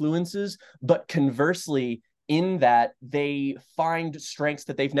their influences, but conversely, in that they find strengths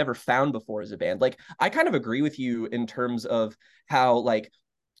that they've never found before as a band. Like, I kind of agree with you in terms of how, like,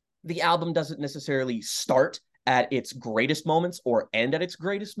 the album doesn't necessarily start at its greatest moments or end at its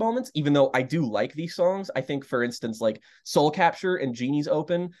greatest moments, even though I do like these songs. I think, for instance, like Soul Capture and Genie's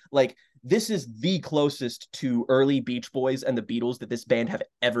Open, like, this is the closest to early Beach Boys and the Beatles that this band have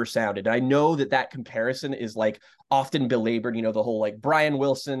ever sounded. And I know that comparison is like often belabored, the whole like Brian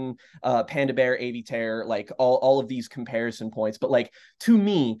Wilson, Panda Bear, Avi Terror, like all of these comparison points. But like, to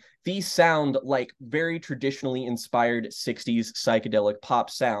me, these sound like very traditionally inspired 60s psychedelic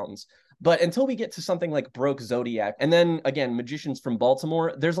pop sounds. But until we get to something like Broke Zodiac, and then again, Magicians from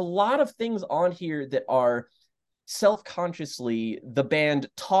Baltimore, there's a lot of things on here that are self-consciously the band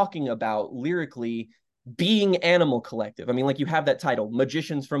talking about lyrically being Animal Collective. I mean, like, you have that title,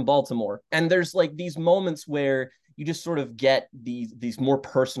 Magicians from Baltimore, and there's like these moments where you just sort of get these more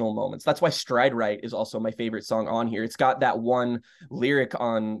personal moments. That's why Stride Right is also my favorite song on here. It's got that one lyric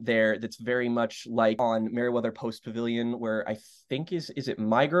on there that's very much like on Merriweather Post Pavilion, where I think is it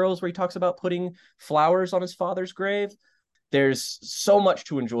My Girls, where he talks about putting flowers on his father's grave. There's so much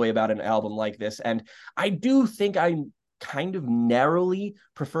to enjoy about an album like this. And I do think I kind of narrowly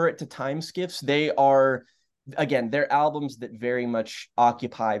prefer it to Time Skiffs. They are, again, they're albums that very much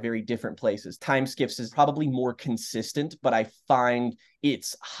occupy very different places. Time Skiffs is probably more consistent, but I find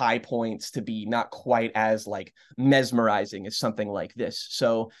its high points to be not quite as like mesmerizing as something like this.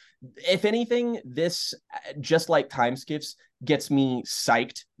 So if anything, this, just like Time Skiffs, gets me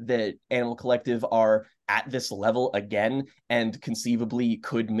psyched that Animal Collective are at this level again and conceivably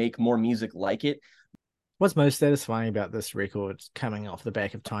could make more music like it. What's most satisfying about this record coming off the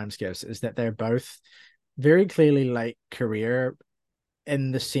back of Time Skiffs is that they're both very clearly late career,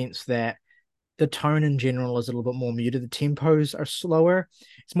 in the sense that the tone in general is a little bit more muted. The tempos are slower.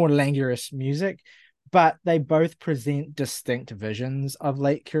 It's more languorous music, but they both present distinct visions of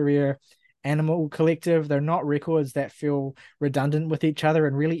late career Animal Collective. They're not records that feel redundant with each other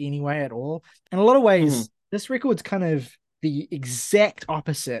in really any way at all. In a lot of ways, this record's kind of the exact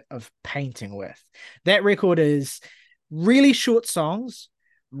opposite of Painting With. That record is really short songs,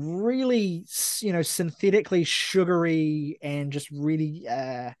 really, synthetically sugary, and just really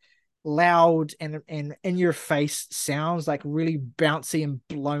loud and in your face sounds, like really bouncy and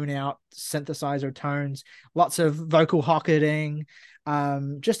blown out synthesizer tones, lots of vocal hocketing,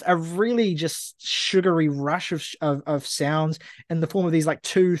 just a really just sugary rush of sounds in the form of these like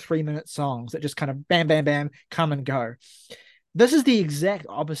 2-3 minute songs that just kind of bam bam bam come and go. This is the exact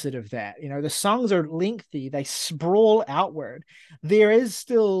opposite of that. The songs are lengthy, they sprawl outward. There is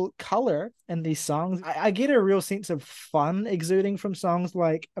still color in these songs. I get a real sense of fun exuding from songs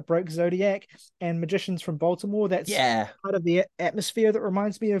like A Broke Zodiac and Magicians from Baltimore. That's part of the atmosphere that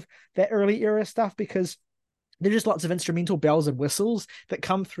reminds me of that early era stuff, because there's just lots of instrumental bells and whistles that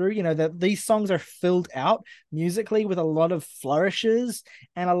come through. These songs are filled out musically with a lot of flourishes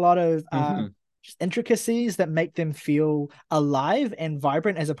and a lot of just intricacies that make them feel alive and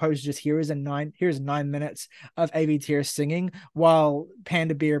vibrant, as opposed to just here's 9 minutes of Avi Terror singing while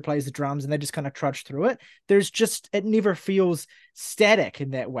Panda Bear plays the drums and they just kind of trudge through it. It never feels static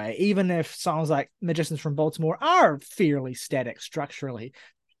in that way, even if songs like Magicians from Baltimore are fairly static structurally.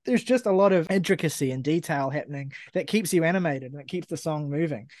 There's just a lot of intricacy and detail happening that keeps you animated and that keeps the song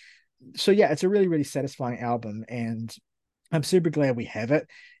moving. So yeah, it's a really, really satisfying album, and I'm super glad we have it.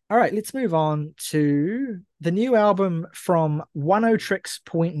 All right, let's move on to the new album from Oneohtrix,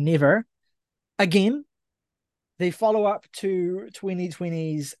 Point Never. Again, the follow-up to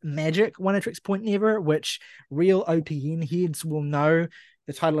 2020's Magic Oneohtrix Point Never, which real OPN heads will know.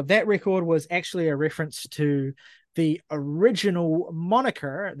 The title of that record was actually a reference to the original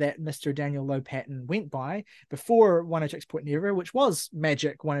moniker that Mr. Daniel Lopatin went by before Oneohtrix Point Never, which was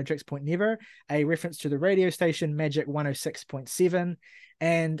Magic Oneohtrix Point Never, a reference to the radio station Magic 106.7.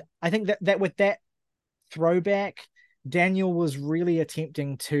 And I think that with that throwback, Daniel was really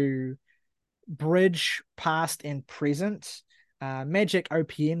attempting to bridge past and present. Magic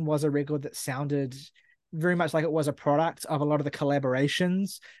OPN was a record that sounded very much like it was a product of a lot of the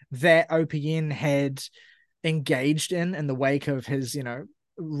collaborations that OPN had engaged in the wake of his,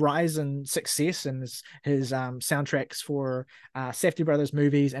 rise and success, and his soundtracks for Safdie Brothers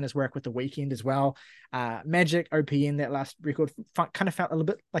movies and his work with The Weeknd as well. Magic OPN, that last record, kind of felt a little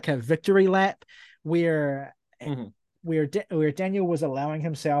bit like a victory lap where where Daniel was allowing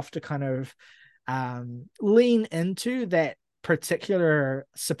himself to kind of lean into that particular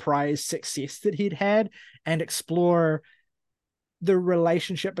surprise success that he'd had and explore the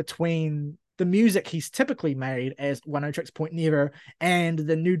relationship between the music he's typically made as Oneohtrix Point Never and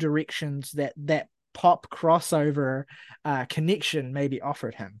the new directions that pop crossover connection maybe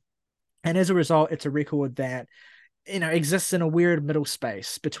offered him. And as a result, it's a record that exists in a weird middle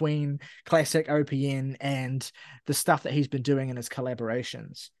space between classic OPN and the stuff that he's been doing in his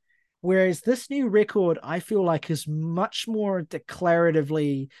collaborations. Whereas this new record, I feel like, is much more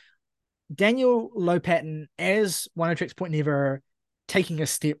declaratively Daniel Lopatin as Oneohtrix Point Never taking a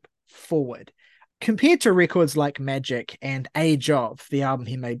step forward. Compared to records like Magic and Age of, the album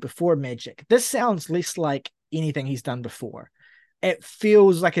he made before Magic, this sounds less like anything he's done before. It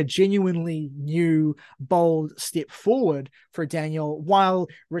feels like a genuinely new, bold step forward for Daniel while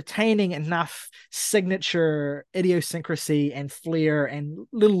retaining enough signature idiosyncrasy and flair and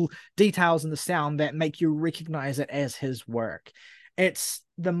little details in the sound that make you recognize it as his work. It's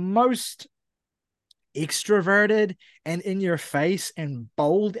the most extroverted and in your face and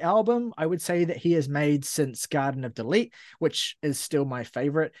bold album I would say that he has made since Garden of Delete, which is still my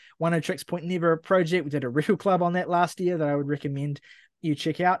favorite Oneohtrix Point Never project. We did a record club on that last year that I would recommend you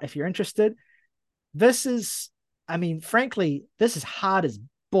check out if you're interested. This is, frankly, this is hard as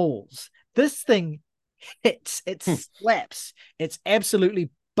balls. This thing hits, it slaps, it's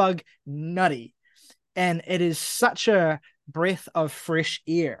absolutely bug nutty, and it is such a breath of fresh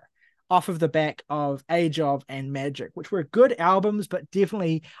air off of the back of Age of and Magic, which were good albums, but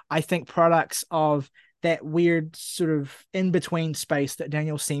definitely, I think, products of that weird sort of in-between space that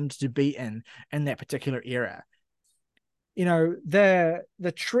Daniel seemed to be in that particular era. The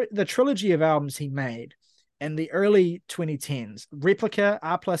trilogy of albums he made in the early 2010s, Replica,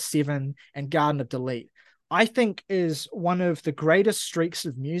 R+7, and Garden of Delete, I think is one of the greatest streaks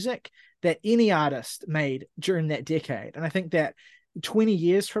of music that any artist made during that decade. And I think that 20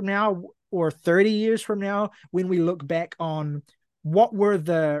 years from now or 30 years from now, when we look back on what were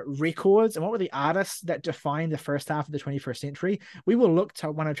the records and what were the artists that defined the first half of the 21st century, we will look to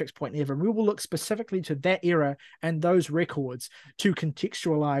Oneohtrix Point Never. We will look specifically to that era and those records to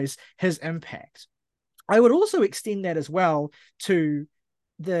contextualize his impact. I would also extend that as well to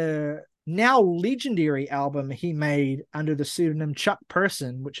the now legendary album he made under the pseudonym Chuck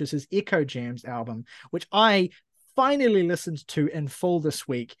Person, which is his Echo Jams album, which I finally listened to in full this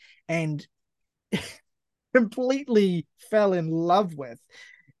week and completely fell in love with.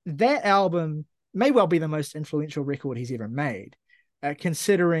 That album may well be the most influential record he's ever made,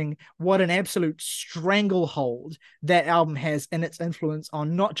 considering what an absolute stranglehold that album has in its influence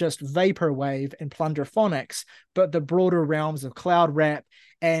on not just vaporwave and plunderphonics, but the broader realms of cloud rap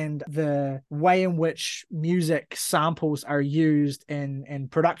and the way in which music samples are used in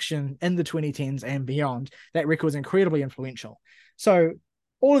production in the 2010s and beyond. That record is incredibly influential. So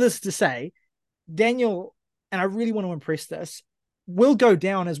all of this to say, Daniel, and I really want to impress this, will go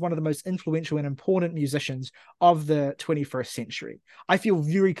down as one of the most influential and important musicians of the 21st century. I feel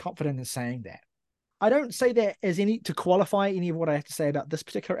very confident in saying that. I don't say that as to qualify any of what I have to say about this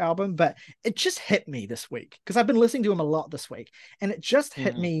particular album, but it just hit me this week because I've been listening to him a lot this week, and it just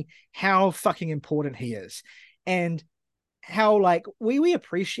hit me how fucking important he is and how we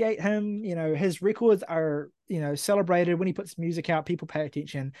appreciate him. His records are celebrated when he puts music out, people pay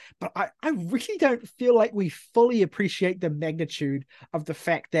attention, but I really don't feel like we fully appreciate the magnitude of the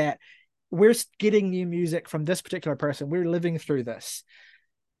fact that we're getting new music from this particular person. We're living through this.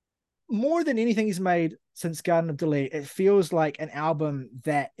 More than anything he's made since Garden of Delete, it feels like an album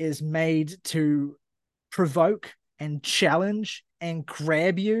that is made to provoke and challenge and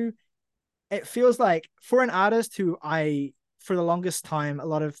grab you. It feels like, for an artist who I for the longest time, a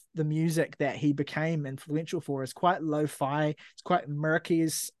lot of the music that he became influential for is quite lo-fi. It's quite murky,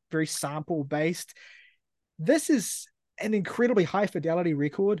 is very sample based. This is an incredibly high fidelity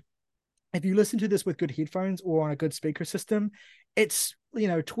record. If you listen to this with good headphones or on a good speaker system, it's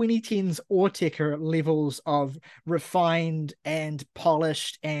 2010s Autechre levels of refined and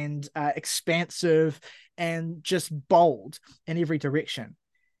polished and expansive and just bold in every direction.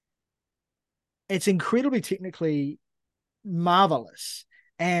 It's incredibly technically marvelous,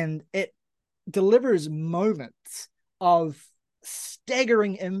 and it delivers moments of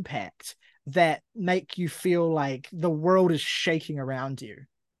staggering impact that make you feel like the world is shaking around you.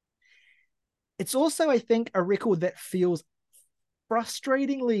 It's also, I think, a record that feels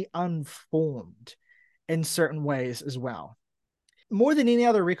frustratingly unformed in certain ways as well. More than any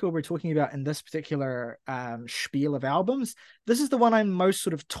other record we're talking about in this particular spiel of albums, this is the one I'm most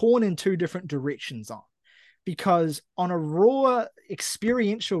sort of torn in two different directions on. Because on a raw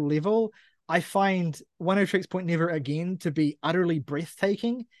experiential level, I find Oneohtrix Point Never Again to be utterly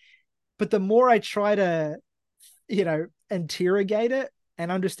breathtaking. But the more I try to, interrogate it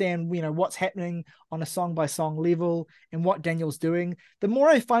and understand, what's happening on a song by song level and what Daniel's doing, the more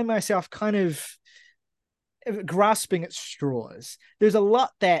I find myself kind of grasping at straws. There's a lot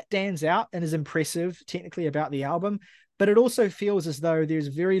that stands out and is impressive technically about the album, but it also feels as though there's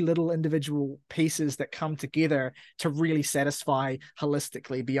very little individual pieces that come together to really satisfy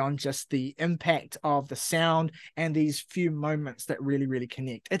holistically beyond just the impact of the sound and these few moments that really, really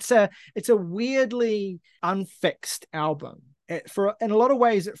connect. It's a weirdly unfixed album. In a lot of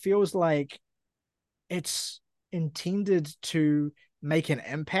ways, it feels like it's intended to make an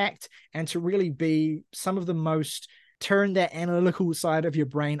impact and to really be some of the most turn that analytical side of your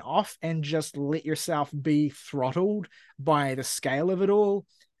brain off and just let yourself be throttled by the scale of it all.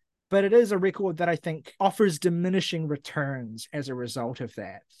 But it is a record that I think offers diminishing returns as a result of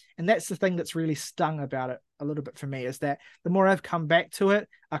that. And that's the thing that's really stung about it a little bit for me, is that the more I've come back to it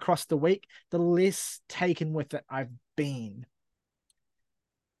across the week, the less taken with it I've been.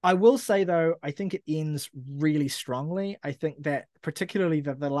 I will say, though, I think it ends really strongly. I think that particularly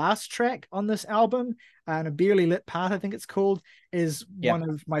the last track on this album, and A Barely Lit Path, I think it's called, is one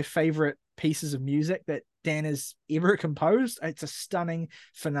of my favorite pieces of music that Dan has ever composed. It's a stunning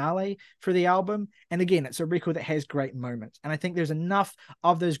finale for the album. And again, it's a record that has great moments. And I think there's enough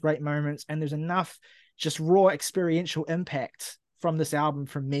of those great moments and there's enough just raw experiential impact from this album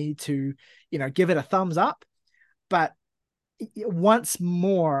for me to, give it a thumbs up. But once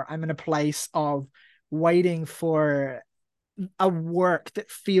more, I'm in a place of waiting for a work that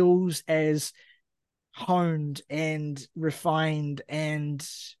feels as honed and refined and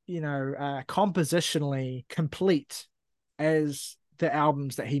compositionally complete as the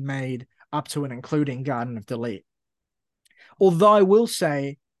albums that he made up to and including Garden of Delete. Although I will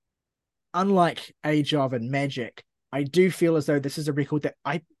say, unlike Age of and Magic, I do feel as though this is a record that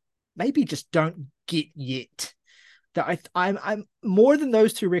I maybe just don't get yet. That I'm more than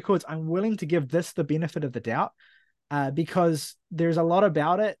those two records, I'm willing to give this the benefit of the doubt, because there's a lot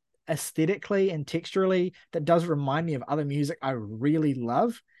about it aesthetically and texturally that does remind me of other music I really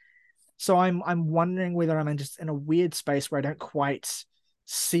love. So I'm wondering whether I'm just in a weird space where I don't quite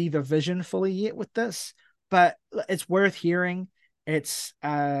see the vision fully yet with this, but it's worth hearing. It's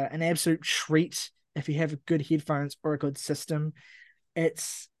an absolute treat if you have good headphones or a good system.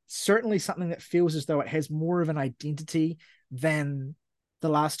 It's certainly something that feels as though it has more of an identity than the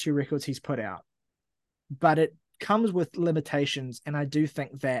last two records he's put out. But it comes with limitations, and I do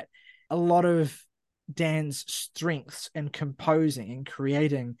think that a lot of Dan's strengths in composing and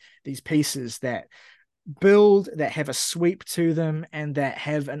creating these pieces that build, that have a sweep to them, and that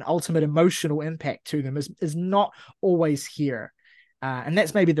have an ultimate emotional impact to them is not always here. And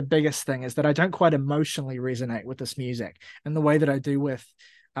that's maybe the biggest thing, is that I don't quite emotionally resonate with this music in the way that I do with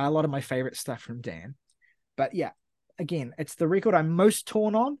a lot of my favorite stuff from Dan. But yeah, again, it's the record I'm most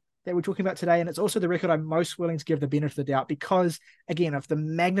torn on that we're talking about today. And it's also the record I'm most willing to give the benefit of the doubt because, again, of the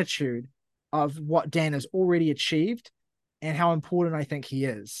magnitude of what Dan has already achieved and how important I think he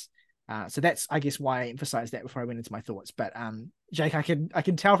is. So that's, I guess, why I emphasized that before I went into my thoughts. But Jake, I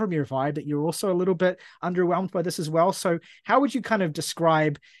can tell from your vibe that you're also a little bit underwhelmed by this as well. So how would you kind of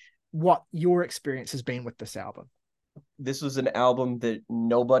describe what your experience has been with this album? This was an album that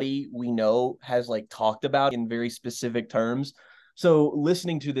nobody we know has talked about in very specific terms. So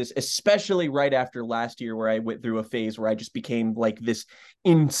listening to this, especially right after last year, where I went through a phase where I just became this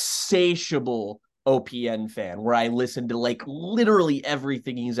insatiable OPN fan, where I listened to literally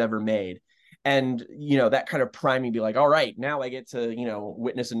everything he's ever made. And, that kind of primed me to be like, all right, now I get to,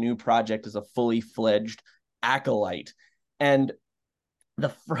 witness a new project as a fully fledged acolyte. And the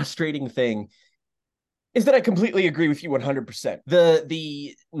frustrating thing is that I completely agree with you 100%.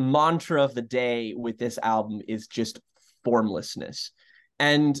 The mantra of the day with this album is just formlessness.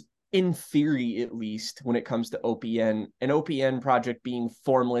 And in theory, at least, when it comes to OPN, an OPN project being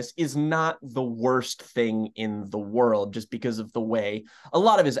formless is not the worst thing in the world, just because of the way a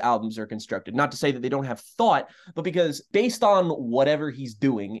lot of his albums are constructed. Not to say that they don't have thought, but because based on whatever he's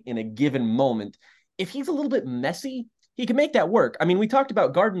doing in a given moment, if he's a little bit messy, he can make that work. I mean, we talked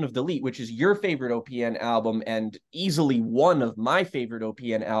about Garden of Delete, which is your favorite OPN album and easily one of my favorite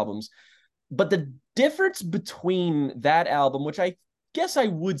OPN albums. But the difference between that album, which I guess I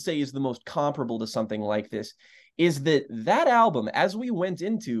would say is the most comparable to something like this, is that that album, as we went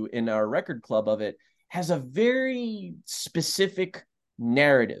into in our record club of it, has a very specific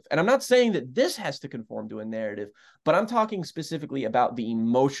narrative. And I'm not saying that this has to conform to a narrative, but I'm talking specifically about the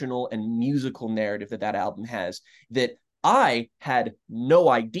emotional and musical narrative that that album has that I had no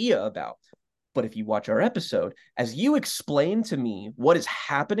idea about. But if you watch our episode, as you explain to me what is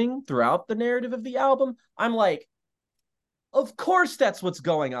happening throughout the narrative of the album, I'm like, of course that's what's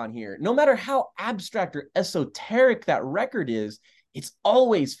going on here. No matter how abstract or esoteric that record is, it's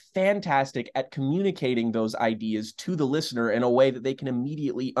always fantastic at communicating those ideas to the listener in a way that they can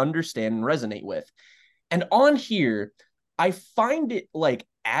immediately understand and resonate with. And on here, I find it like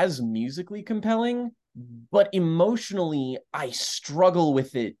as musically compelling, but emotionally, I struggle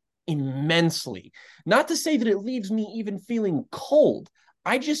with it immensely. Not to say that it leaves me even feeling cold.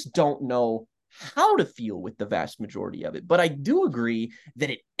 I just don't know how to feel with the vast majority of it. But I do agree that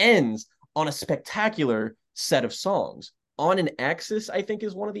it ends on a spectacular set of songs. On an Axis, I think,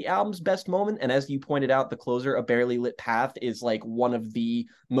 is one of the album's best moments. And as you pointed out, the closer, A Barely Lit Path, is like one of the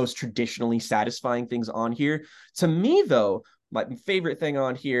most traditionally satisfying things on here. To me, though, my favorite thing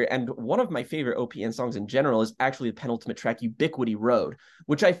on here, and one of my favorite OPN songs in general, is actually the penultimate track, Ubiquity Road,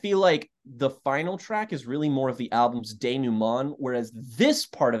 which I feel like the final track is really more of the album's denouement, whereas this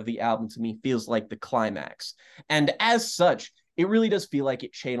part of the album to me feels like the climax. And as such, it really does feel like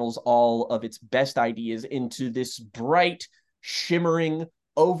it channels all of its best ideas into this bright, shimmering,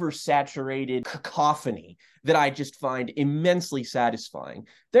 oversaturated cacophony that I just find immensely satisfying.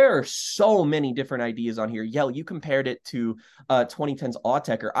 There are so many different ideas on here. Yeule, you compared it to 2010's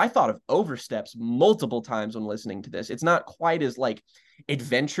Autechre. I thought of Oversteps multiple times when listening to this. It's not quite as like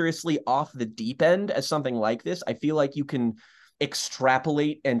adventurously off the deep end as something like this. I feel like you can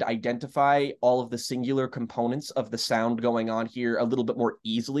extrapolate and identify all of the singular components of the sound going on here a little bit more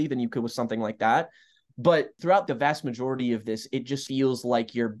easily than you could with something like that. But throughout the vast majority of this, it just feels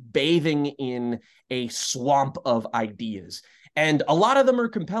like you're bathing in a swamp of ideas. And a lot of them are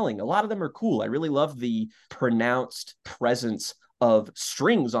compelling. A lot of them are cool. I really love the pronounced presence of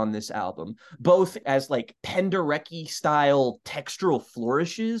strings on this album, both as like Penderecki style textural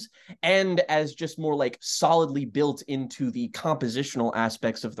flourishes and as just more like solidly built into the compositional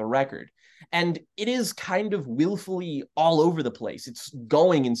aspects of the record. And it is kind of willfully all over the place. It's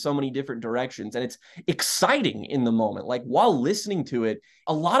going in so many different directions and it's exciting in the moment. Like while listening to it,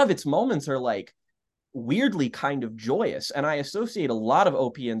 a lot of its moments are like weirdly kind of joyous. And I associate a lot of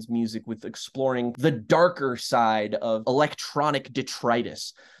OPN's music with exploring the darker side of electronic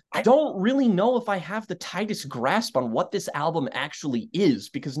detritus. I don't really know if I have the tightest grasp on what this album actually is,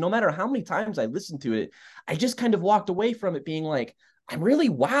 because no matter how many times I listened to it, I just kind of walked away from it being like, I'm really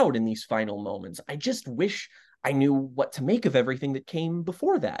wowed in these final moments. I just wish I knew what to make of everything that came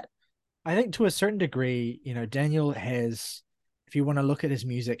before that. I think to a certain degree, Daniel has, if you want to look at his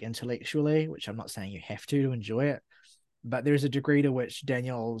music intellectually, which I'm not saying you have to enjoy it, but there's a degree to which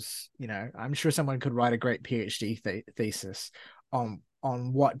Daniel's, I'm sure someone could write a great PhD thesis on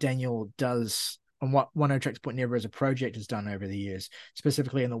what Daniel does, on what Oneohtrix Point Never as a project has done over the years,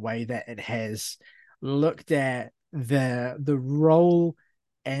 specifically in the way that it has looked at the role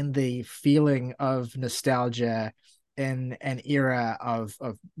and the feeling of nostalgia in an era of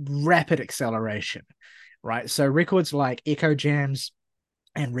rapid acceleration, right? So records like Echo Jams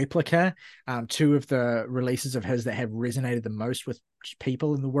and Replica, two of the releases of his that have resonated the most with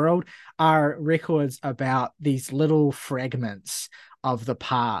people in the world, are records about these little fragments of the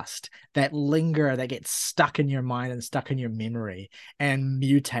past that linger, that get stuck in your mind and stuck in your memory and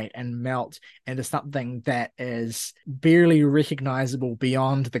mutate and melt into something that is barely recognizable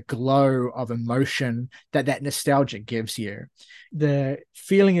beyond the glow of emotion that nostalgia gives you. The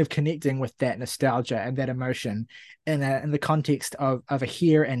feeling of connecting with that nostalgia and that emotion in the context of a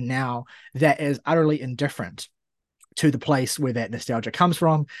here and now that is utterly indifferent to the place where that nostalgia comes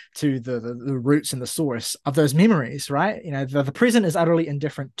from, to the roots and the source of those memories, right? The present is utterly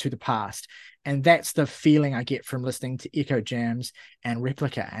indifferent to the past. And that's the feeling I get from listening to Echo Jams and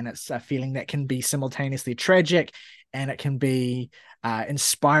Replica. And it's a feeling that can be simultaneously tragic and it can be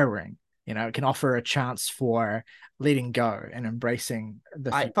inspiring. You know, it can offer a chance for letting go and embracing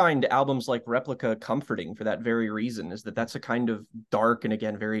the I future. find albums like Replica comforting for that very reason, is that that's a kind of dark and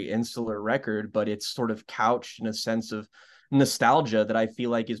again very insular record, but it's sort of couched in a sense of nostalgia that I feel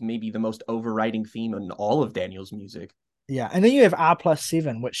like is maybe the most overriding theme in all of Daniel's music. Yeah. And then you have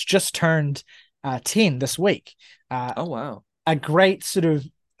R+7, which just turned 10 this week. Oh wow. A great sort of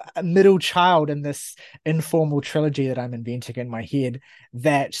middle child in this informal trilogy that I'm inventing in my head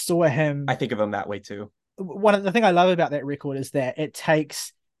that saw I him. think of him that way too. One of the thing I love about that record is that it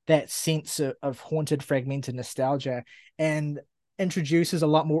takes that sense of haunted, fragmented nostalgia and introduces a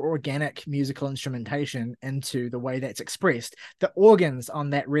lot more organic musical instrumentation into the way that's expressed. The organs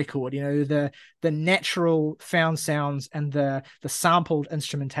on that record, you know, the natural found sounds and the sampled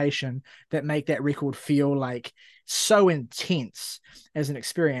instrumentation that make that record feel like so intense as an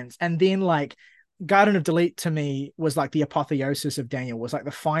experience. And then like Garden of Delete to me was like the apotheosis of Daniel, was like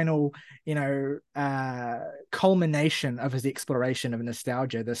the final, you know, culmination of his exploration of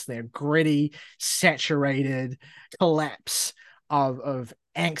nostalgia, this their gritty, saturated collapse of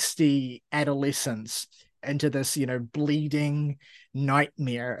angsty adolescence into this, you know, bleeding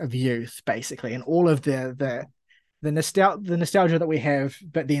nightmare of youth, basically, and all of the nostalgia that we have,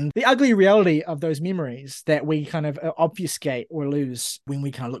 but then the ugly reality of those memories that we kind of obfuscate or lose when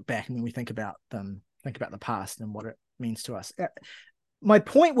we kind of look back and when we think about them, think about the past and what it means to us. My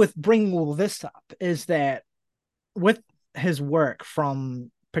point with bringing all this up is that with his work from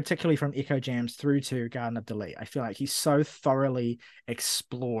particularly from Echo Jams through to Garden of Delete, I feel like he's so thoroughly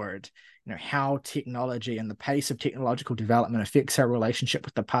explored, you know, how technology and the pace of technological development affects our relationship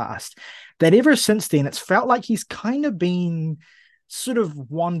with the past, that ever since then it's felt like he's kind of been sort of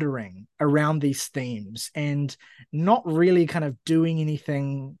wandering around these themes and not really kind of doing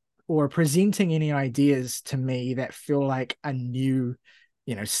anything or presenting any ideas to me that feel like a new,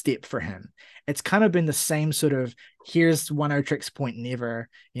 you know, step for him. It's kind of been the same sort of, here's Oneohtrix Point Never,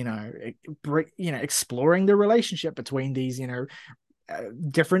 you know, exploring the relationship between these, you know,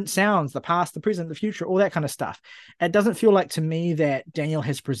 different sounds, the past, the present, the future, all that kind of stuff. It doesn't feel like to me that Daniel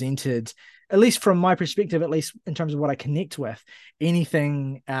has presented, at least from my perspective, at least in terms of what I connect with,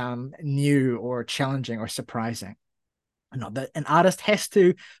 anything new or challenging or surprising. Not that an artist has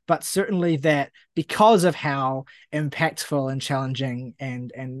to, but certainly that because of how impactful and challenging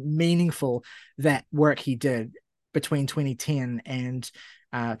and meaningful that work he did between 2010 and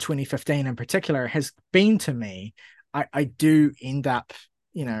 2015 in particular has been to me, I do end up,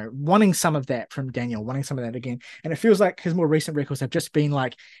 you know, wanting some of that from Daniel, wanting some of that again. And it feels like his more recent records have just been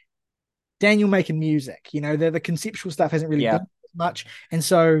like Daniel making music, you know, the conceptual stuff hasn't really Yeah. done much. And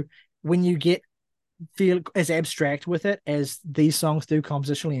so when you get feel as abstract with it as these songs do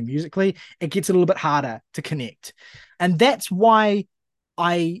compositionally and musically, it gets a little bit harder to connect. And that's why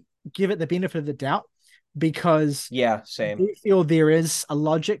I give it the benefit of the doubt, because Yeah, I same. do feel there is a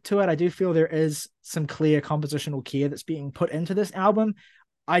logic to it. I do feel there is some clear compositional care that's being put into this album.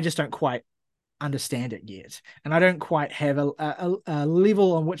 I just don't quite understand it yet. And I don't quite have a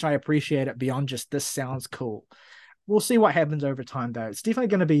level on which I appreciate it beyond just this sounds cool. We'll see what happens over time, though. It's definitely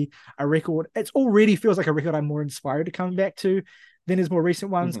going to be a record. It already feels like a record I'm more inspired to come back to than his more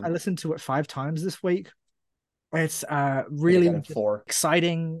recent ones. Mm-hmm. I listened to it 5 times this week. It's I think I got really it 4.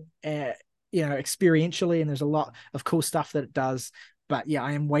 exciting, you know, experientially, and there's a lot of cool stuff that it does. But yeah,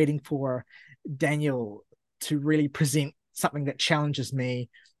 I am waiting for Daniel to really present something that challenges me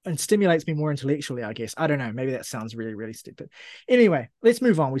and stimulates me more intellectually, I guess. I don't know. Maybe that sounds really, really stupid. Anyway, let's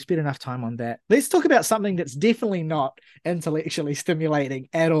move on. We spent enough time on that. Let's talk about something that's definitely not intellectually stimulating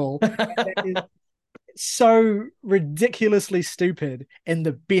at all. That is so ridiculously stupid in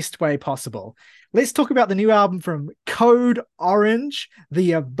the best way possible. Let's talk about the new album from Code Orange,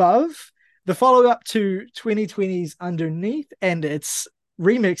 The Above, the follow up to 2020's Underneath, and its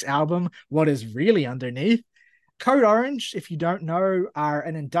remix album, What Is Really Underneath. Code Orange, if you don't know, are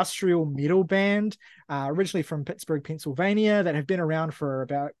an industrial metal band originally from Pittsburgh, Pennsylvania, that have been around for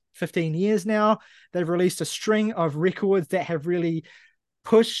about 15 years now. They've released a string of records that have really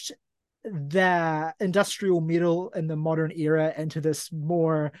pushed the industrial metal in the modern era into this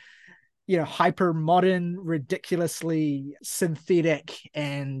more, you know, hyper modern, ridiculously synthetic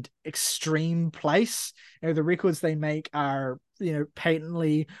and extreme place. You know, the records they make are, you know,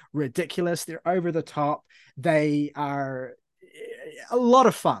 patently ridiculous. They're over the top. They are a lot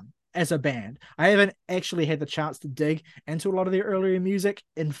of fun as a band. I haven't actually had the chance to dig into a lot of their earlier music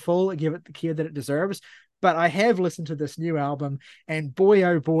in full and give it the care that it deserves, but I have listened to this new album, and boy,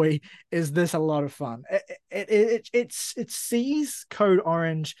 oh boy, is this a lot of fun. It sees Code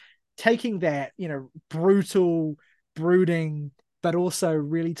Orange taking that, brutal, brooding, but also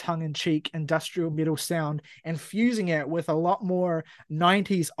really tongue-in-cheek industrial metal sound and fusing it with a lot more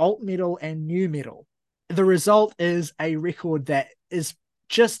 90s alt metal and new metal. The result is a record that is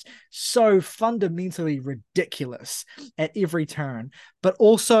just so fundamentally ridiculous at every turn, but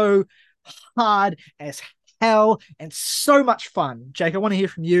also hard as hell and so much fun. Jake, I want to hear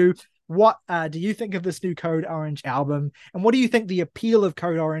from you. What do you think of this new Code Orange album? And what do you think the appeal of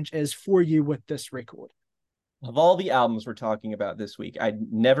Code Orange is for you with this record? Of all the albums we're talking about this week, I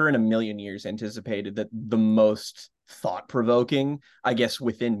never in a million years anticipated that the most thought-provoking, I guess,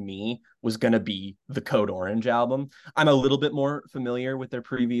 within me was going to be the Code Orange album. I'm a little bit more familiar with their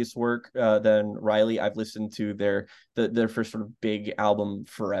previous work than Riley. I've listened to their first sort of big album,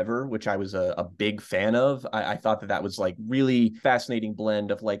 Forever, which I was a big fan of. I thought that was like really fascinating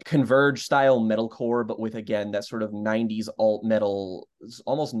blend of like Converge style metalcore, but with, again, that sort of 90s alt metal,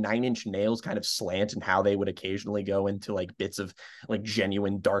 almost Nine Inch Nails kind of slant, and how they would occasionally go into like bits of like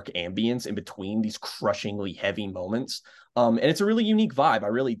genuine dark ambience in between these crushingly heavy moments. And it's a really unique vibe. I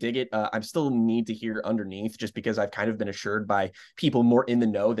really dig it. I still need to hear Underneath, just because I've kind of been assured by people more in the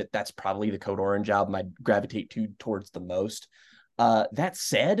know that that's probably the Code Orange album I'd gravitate towards the most. That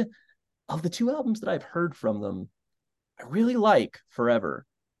said, of the two albums that I've heard from them, I really like Forever.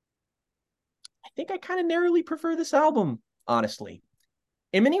 I think I kind of narrowly prefer this album, honestly.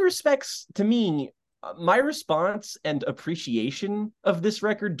 In many respects, to me, my response and appreciation of this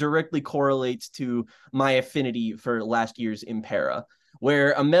record directly correlates to my affinity for last year's Impera,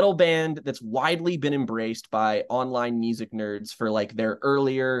 where a metal band that's widely been embraced by online music nerds for like their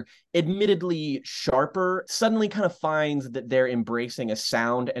earlier, admittedly sharper, suddenly kind of finds that they're embracing a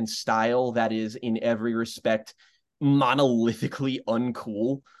sound and style that is in every respect monolithically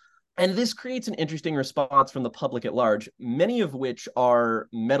uncool. And this creates an interesting response from the public at large, many of which are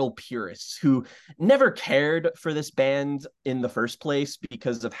metal purists who never cared for this band in the first place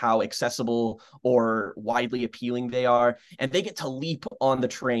because of how accessible or widely appealing they are. And they get to leap on the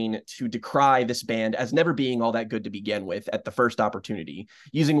train to decry this band as never being all that good to begin with at the first opportunity,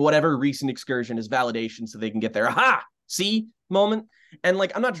 using whatever recent excursion as validation so they can get their aha, see moment. And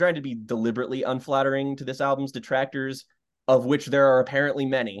like, I'm not trying to be deliberately unflattering to this album's detractors, of which there are apparently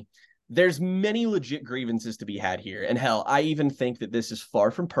many. There's many legit grievances to be had here. And hell, I even think that this is far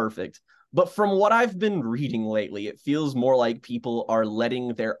from perfect. But from what I've been reading lately, it feels more like people are letting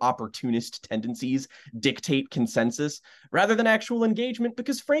their opportunist tendencies dictate consensus rather than actual engagement,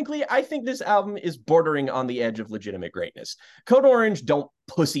 because frankly, I think this album is bordering on the edge of legitimate greatness. Code Orange don't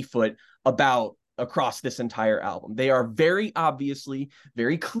pussyfoot about across this entire album. They are very obviously,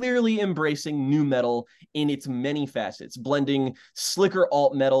 very clearly embracing nu metal in its many facets, blending slicker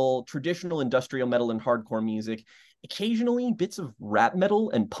alt metal, traditional industrial metal, and hardcore music, occasionally bits of rap metal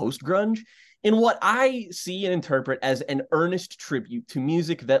and post-grunge, in what I see and interpret as an earnest tribute to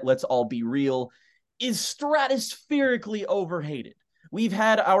music that, let's all be real, is stratospherically overhated. We've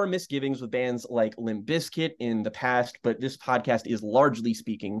had our misgivings with bands like Limp Bizkit in the past, but this podcast is largely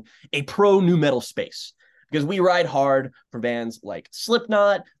speaking a pro nu metal space, because we ride hard for bands like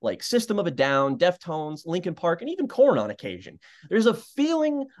Slipknot, like System of a Down, Deftones, Linkin Park, and even Korn on occasion. There's a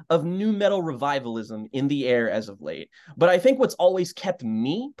feeling of nu metal revivalism in the air as of late, but I think what's always kept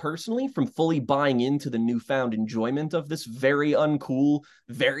me personally from fully buying into the newfound enjoyment of this very uncool,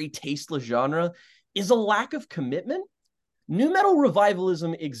 very tasteless genre is a lack of commitment. Nu metal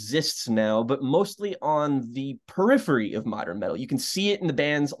revivalism exists now, but mostly on the periphery of modern metal. You can see it in the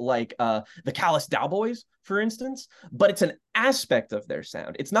bands like the Callous Cowboys, for instance, but it's an aspect of their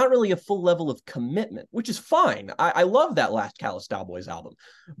sound. It's not really a full level of commitment, which is fine. I love that last Callous Cowboys album,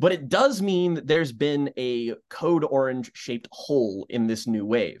 but it does mean that there's been a Code Orange-shaped hole in this new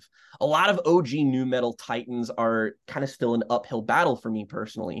wave. A lot of OG nu metal titans are kind of still an uphill battle for me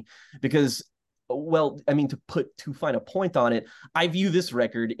personally, because well, I mean, to find a point on it, I view this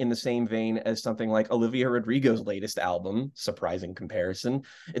record in the same vein as something like Olivia Rodrigo's latest album, surprising comparison.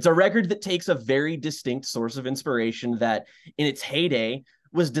 It's a record that takes a very distinct source of inspiration that, in its heyday,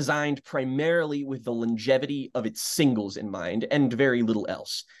 was designed primarily with the longevity of its singles in mind and very little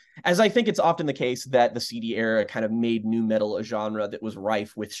else. As I think it's often the case that the CD era kind of made nu metal a genre that was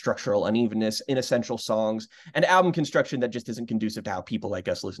rife with structural unevenness, inessential songs, and album construction that just isn't conducive to how people like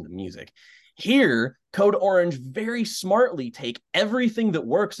us listen to music. Here, Code Orange very smartly take everything that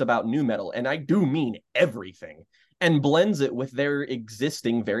works about nu metal, and I do mean everything, and blends it with their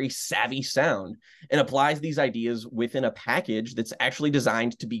existing very savvy sound and applies these ideas within a package that's actually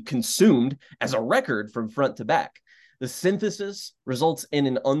designed to be consumed as a record from front to back. The synthesis results in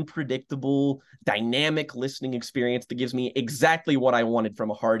an unpredictable, dynamic listening experience that gives me exactly what I wanted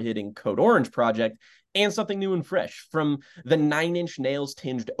from a hard-hitting Code Orange project and something new and fresh. From the Nine Inch Nails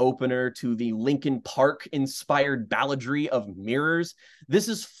tinged opener to the Linkin Park inspired balladry of Mirrors, this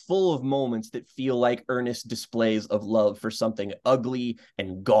is full of moments that feel like earnest displays of love for something ugly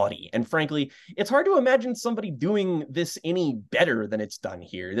and gaudy. And frankly, it's hard to imagine somebody doing this any better than it's done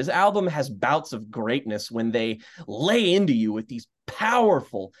here. This album has bouts of greatness when they lay into you with these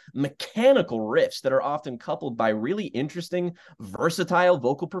powerful mechanical riffs that are often coupled by really interesting, versatile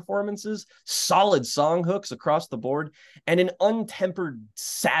vocal performances, solid song hooks across the board, and an untempered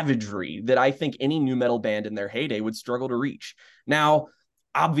savagery that I think any nu metal band in their heyday would struggle to reach. Now,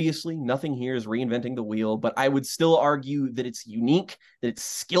 obviously, nothing here is reinventing the wheel, but I would still argue that it's unique, that it's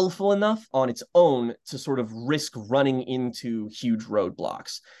skillful enough on its own to sort of risk running into huge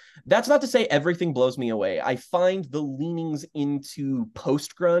roadblocks. That's not to say everything blows me away. I find the leanings into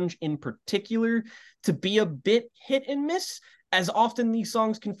post-grunge in particular to be a bit hit and miss, as often these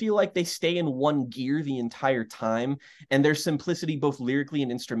songs can feel like they stay in one gear the entire time, and their simplicity, both lyrically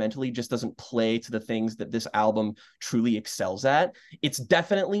and instrumentally, just doesn't play to the things that this album truly excels at. It's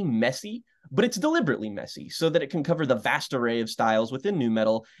definitely messy, but it's deliberately messy so that it can cover the vast array of styles within nu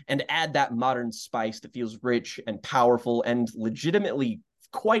metal and add that modern spice that feels rich and powerful and legitimately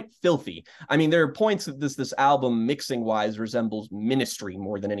quite filthy. I mean, there are points that this album mixing wise resembles Ministry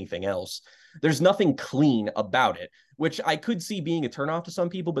more than anything else. There's nothing clean about it, which I could see being a turnoff to some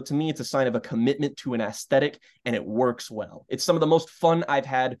people, but to me, it's a sign of a commitment to an aesthetic, and it works well. It's some of the most fun I've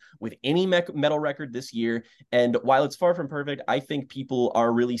had with any metal record this year, and while it's far from perfect, I think people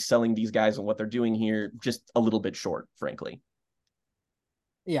are really selling these guys on what they're doing here just a little bit short, frankly.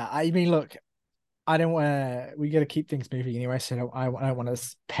 Yeah, I mean, look, I don't want to. We got to keep things moving anyway, so I don't want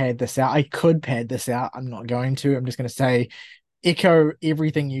to pad this out. I could pad this out. I'm not going to. I'm just going to say, echo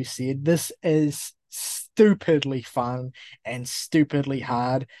everything you said. This is stupidly fun and stupidly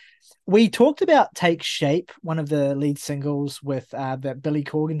hard. We talked about Take Shape, one of the lead singles with that Billy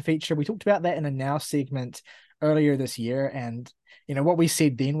Corgan feature. We talked about that in a Now segment earlier this year, and what we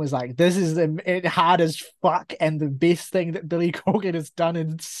said then was like, this is hard as fuck and the best thing that Billy Corgan has done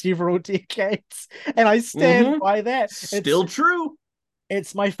in several decades, and I stand by that. Still true.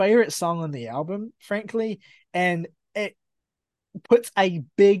 It's my favorite song on the album, frankly, and it puts a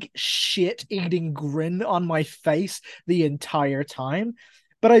big shit-eating grin on my face the entire time.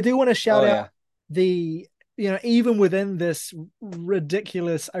 But I do want to shout out the, even within this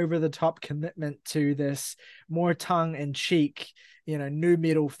ridiculous over-the-top commitment to this more tongue-in-cheek, nu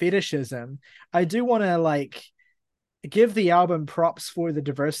metal fetishism, I do want to give the album props for the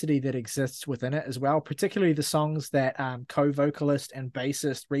diversity that exists within it as well, particularly the songs that co-vocalist and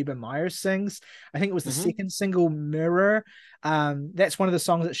bassist Reba Myers sings. I think it was the second single, Mirror. That's one of the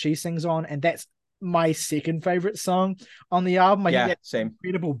songs that she sings on, and that's my second favorite song on the album. I think that's same. an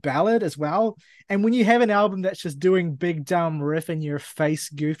incredible ballad as well. And when you have an album that's just doing big dumb riff in your face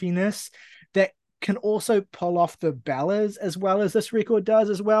goofiness that can also pull off the ballads as well as this record does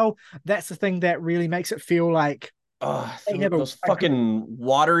as well, that's the thing that really makes it feel like those fucking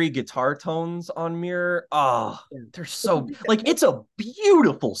watery guitar tones on Mirror. They're so it's a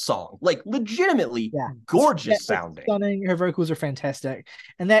beautiful song, like legitimately gorgeous sounding. Stunning. Her vocals are fantastic,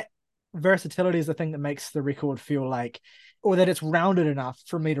 and that versatility is the thing that makes the record feel like, or that it's rounded enough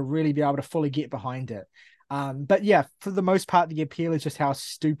for me to really be able to fully get behind it. But yeah, for the most part, the appeal is just how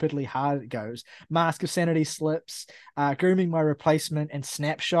stupidly hard it goes. Mask of Sanity, Slips, Grooming My Replacement, and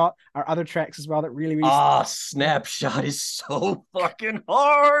Snapshot are other tracks as well that really Snapshot is so fucking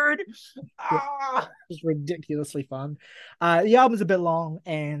hard. It's ridiculously fun. The album's a bit long,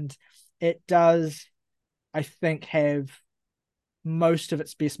 and it does, I think, have most of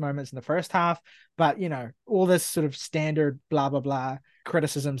its best moments in the first half, but all this sort of standard blah blah blah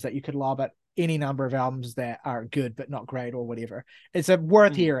criticisms that you could lob at any number of albums that are good but not great or whatever. It's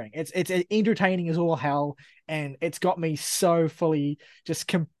worth hearing. It's entertaining as all hell, and it's got me so fully just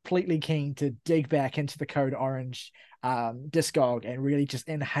completely keen to dig back into the Code Orange discog and really just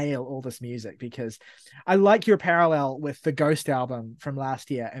inhale all this music, because I like your parallel with the Ghost album from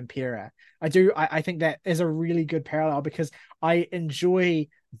last year, Impera. I think that is a really good parallel, because I enjoy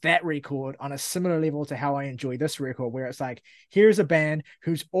that record on a similar level to how I enjoy this record, where it's like, here's a band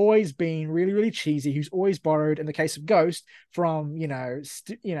who's always been really, really cheesy, who's always borrowed, in the case of Ghost, from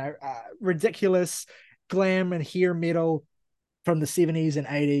ridiculous glam and hair metal from the 70s and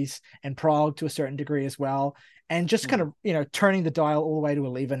 80s, and prog to a certain degree as well. and just kind of, turning the dial all the way to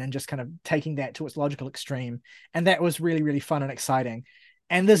 11 and just kind of taking that to its logical extreme. And that was really, really fun and exciting.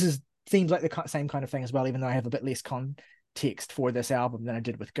 And seems like the same kind of thing as well, even though I have a bit less context for this album than I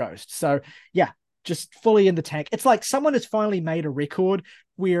did with Ghost. So yeah, just fully in the tank. It's like someone has finally made a record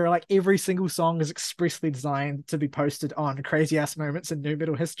where like every single song is expressly designed to be posted on crazy ass moments in nu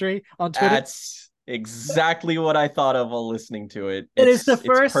metal history on Twitter. That's exactly what I thought of while listening to it. It is the It's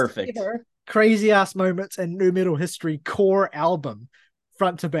first perfect. ever crazy ass moments in nu metal history core album,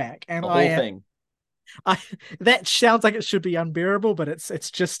 front to back. And The whole thing. I that sounds like it should be unbearable, but it's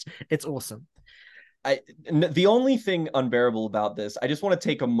awesome. The only thing unbearable about this, I just want to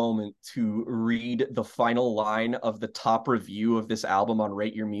take a moment to read the final line of the top review of this album on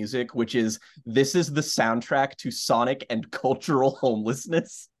Rate Your Music, which is, "This is the soundtrack to sonic and cultural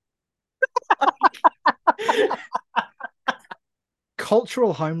homelessness."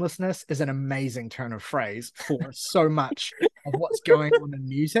 Cultural homelessness is an amazing turn of phrase for so much of what's going on in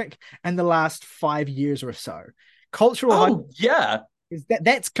music in the last 5 years or so. Cultural yeah.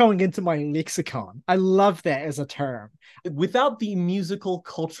 That's going into my lexicon. I love that as a term. Without the musical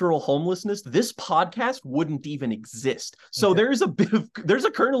cultural homelessness, this podcast wouldn't even exist. So there's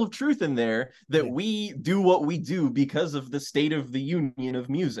a kernel of truth in there that we do what we do because of the state of the union of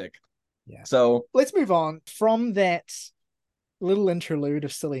music. Yeah. So let's move on from that little interlude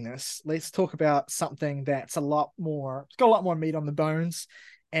of silliness. Let's talk about something that's it's got a lot more meat on the bones.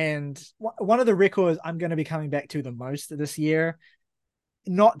 And one of the records I'm going to be coming back to the most this year,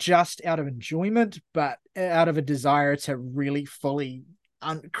 not just out of enjoyment, but out of a desire to really fully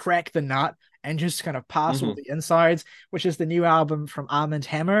crack the nut and just kind of pass all the insides, which is the new album from Arm &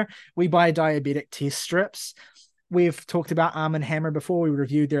 Hammer, We Buy Diabetic Test Strips. We've talked about Arm & Hammer before. We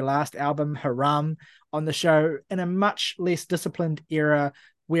reviewed their last album, Haram, on the show in a much less disciplined era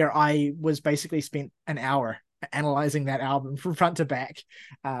where I was basically spent an hour analyzing that album from front to back.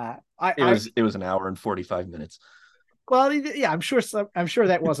 It was an hour and 45 minutes. Well, yeah, I'm sure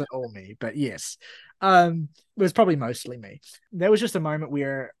that wasn't all me, but yes, it was probably mostly me. There was just a moment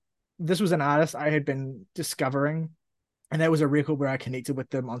where this was an artist I had been discovering, and that was a record where I connected with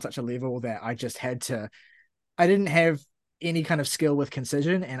them on such a level that I didn't have any kind of skill with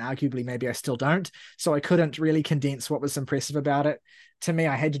concision, and arguably maybe I still don't, so I couldn't really condense what was impressive about it. To me,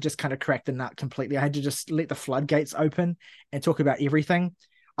 I had to just kind of crack the nut completely. I had to just let the floodgates open and talk about everything.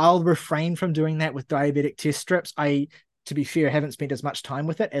 I'll refrain from doing that with Diabetic Test Strips. To be fair, haven't spent as much time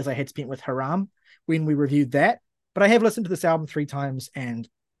with it as I had spent with Haram when we reviewed that. But I have listened to this album 3 times, and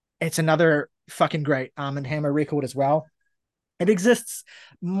it's another fucking great Arm & Hammer record as well. It exists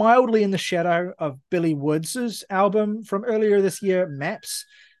mildly in the shadow of Billy Woods' album from earlier this year, Maps,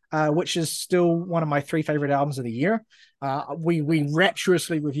 which is still one of my 3 favorite albums of the year. We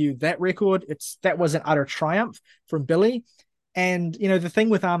rapturously reviewed that record. That was an utter triumph from Billy. And, the thing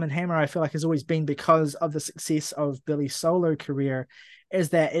with Arm & Hammer, I feel like has always been, because of the success of Billy's solo career, is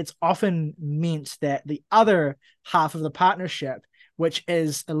that it's often meant that the other half of the partnership, which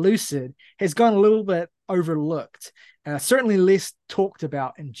is Elucid, has gone a little bit overlooked, certainly less talked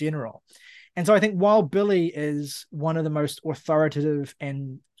about in general. And so I think while Billy is one of the most authoritative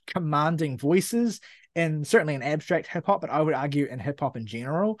and commanding voices, and certainly in abstract hip-hop, but I would argue in hip-hop in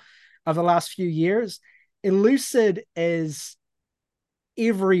general, of the last few years, Elucid is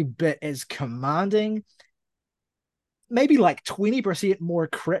every bit as commanding, maybe like 20% more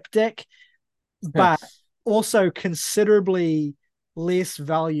cryptic, but also considerably less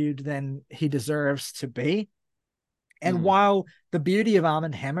valued than he deserves to be. And while the beauty of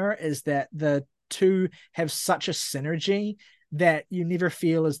Arm & Hammer is that the two have such a synergy that you never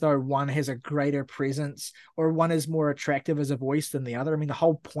feel as though one has a greater presence or one is more attractive as a voice than the other. I mean, the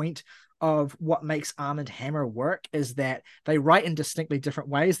whole point of what makes Arm & Hammer work is that they write in distinctly different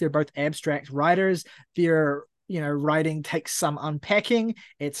ways. They're both abstract writers. Their writing takes some unpacking.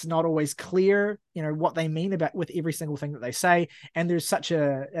 It's not always clear, what they mean with every single thing that they say. And there's such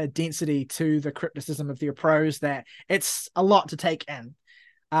a density to the criticism of their prose that it's a lot to take in.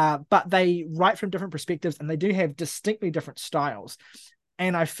 But they write from different perspectives, and they do have distinctly different styles.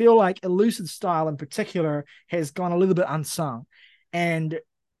 And I feel like Elucid's style in particular has gone a little bit unsung, and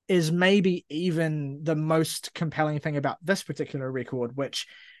is maybe even the most compelling thing about this particular record, which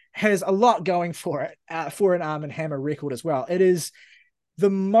has a lot going for it, for an Arm & Hammer record as well. It is the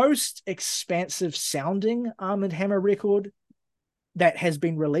most expansive sounding Arm & Hammer record that has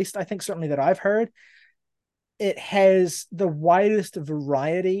been released, I think, certainly that I've heard. It has the widest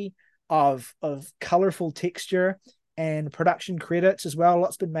variety of colorful texture and production credits as well.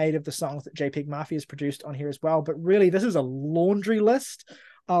 Lots been made of the songs that JPEG Mafia has produced on here as well. But really, this is a laundry list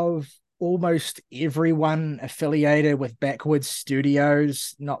of almost everyone affiliated with Backwoods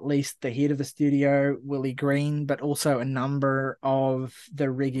Studios, not least the head of the studio, Willie Green, but also a number of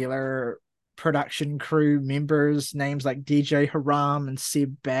the regular production crew members, names like DJ Haram and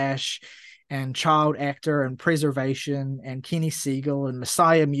Seb Bash, and child actor and preservation and Kenny Siegel and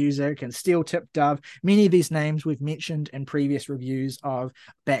Messiah Music and Steel Tip Dove. Many of these names we've mentioned in previous reviews of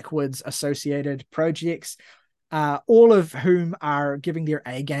Backwoods associated projects. All of whom are giving their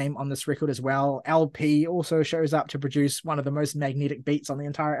A game on this record as well. LP also shows up to produce one of the most magnetic beats on the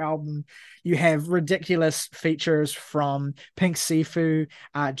entire album. You have ridiculous features from Pink Sifu,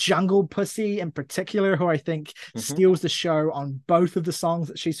 Jungle Pussy in particular, who I think steals the show on both of the songs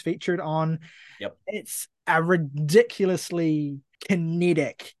that she's featured on. Yep. It's a ridiculously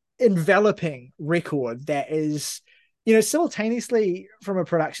kinetic, enveloping record that is, simultaneously from a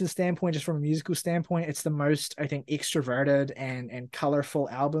production standpoint, just from a musical standpoint, it's the most, I think, extroverted and colorful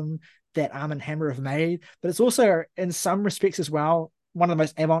album that Arm & Hammer have made. But it's also, in some respects as well, one of the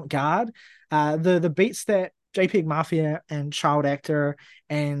most avant-garde. The beats that JPEG Mafia and child actor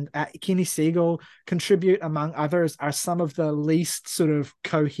and Kenny Siegel contribute, among others, are some of the least sort of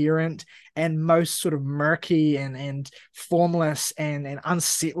coherent and most sort of murky and formless and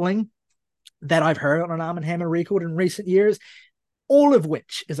unsettling that I've heard on an Arm & Hammer record in recent years, all of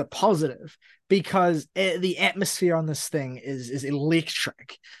which is a positive because the atmosphere on this thing is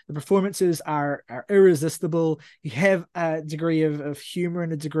electric. The performances are irresistible. You have a degree of humor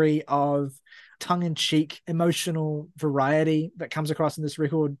and a degree of tongue-in-cheek emotional variety that comes across in this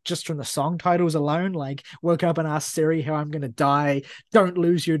record just from the song titles alone, like Woke Up and Asked Siri How I'm Gonna Die, Don't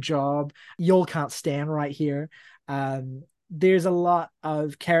Lose Your Job, Y'all Can't Stand Right Here. There's a lot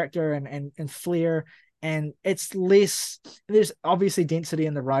of character and flair, and it's less, there's obviously density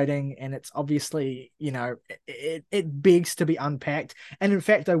in the writing, and it's obviously, it begs to be unpacked. And in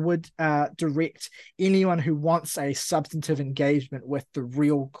fact, I would direct anyone who wants a substantive engagement with the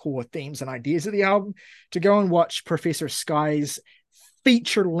real core themes and ideas of the album to go and watch Professor Sky's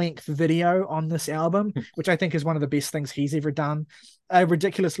feature-length video on this album, which I think is one of the best things he's ever done. A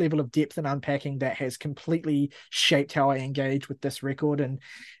ridiculous level of depth and unpacking that has completely shaped how I engage with this record. And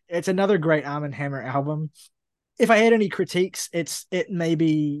it's another great Arm & Hammer album. If I had any critiques, it may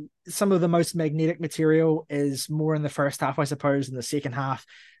be some of the most magnetic material is more in the first half, I suppose, in the second half.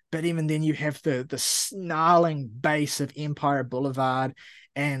 But even then you have the snarling bass of Empire Boulevard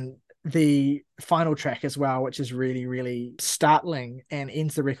and the final track as well, which is really, really startling and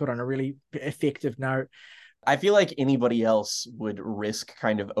ends the record on a really effective note. I feel like anybody else would risk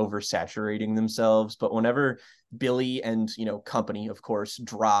kind of oversaturating themselves, but whenever Billy and, company, of course,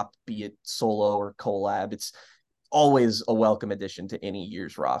 drop, be it solo or collab, it's always a welcome addition to any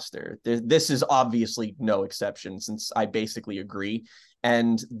year's roster. This is obviously no exception, since I basically agree.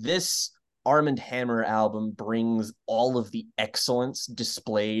 And this Arm & Hammer album brings all of the excellence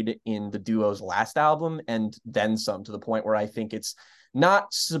displayed in the duo's last album and then some, to the point where I think it's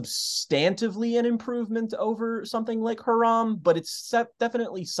not substantively an improvement over something like Haram, but it's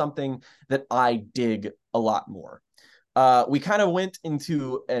definitely something that I dig a lot more. We kind of went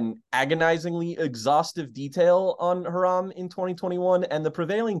into an agonizingly exhaustive detail on Haram in 2021, and the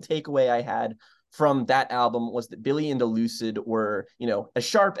prevailing takeaway I had from that album was that Billy and Elucid were, as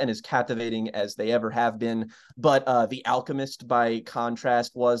sharp and as captivating as they ever have been. But The Alchemist, by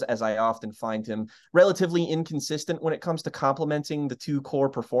contrast, was, as I often find him, relatively inconsistent when it comes to complementing the two core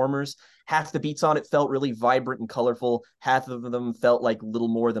performers. Half the beats on it felt really vibrant and colorful. Half of them felt like little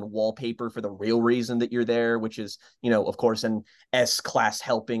more than wallpaper for the real reason that you're there, which is, of course, an S-class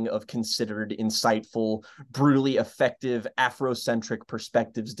helping of considered, insightful, brutally effective, Afrocentric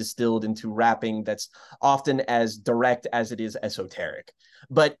perspectives distilled into rapping that's often as direct as it is esoteric.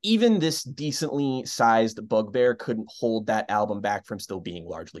 But even this decently sized bugbear couldn't hold that album back from still being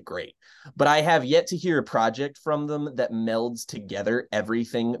largely great. But I have yet to hear a project from them that melds together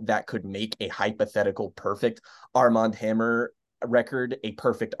everything that could make a hypothetical perfect Armand Hammer record a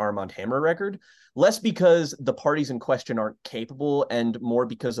perfect Armand Hammer record, less because the parties in question aren't capable and more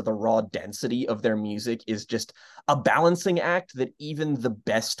because of the raw density of their music is just a balancing act that even the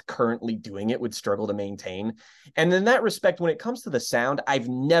best currently doing it would struggle to maintain. And in that respect, when it comes to the sound, I've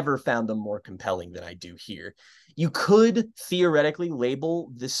never found them more compelling than I do here. You could theoretically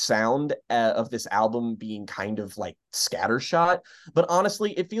label this sound of this album being kind of like scattershot, but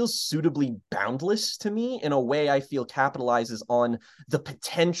honestly, it feels suitably boundless to me in a way I feel capitalizes on the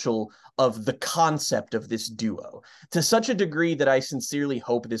potential of the concept of this duo to such a degree that I sincerely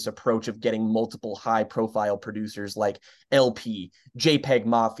hope this approach of getting multiple high profile producers like LP, JPEG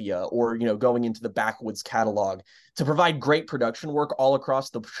Mafia, or going into the backwoods catalog to provide great production work all across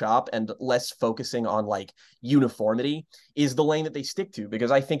the shop and less focusing on like uniformity is the lane that they stick to,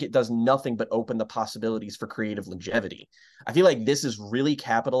 because I think it does nothing but open the possibilities for creative longevity. I feel like this is really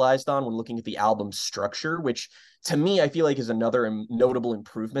capitalized on when looking at the album's structure, which to me, I feel like is another notable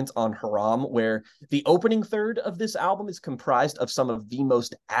improvement on Haram, where the opening third of this album is comprised of some of the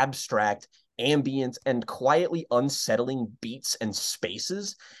most abstract, ambient, and quietly unsettling beats and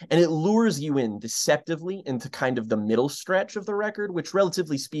spaces, and it lures you in deceptively into kind of the middle stretch of the record, which,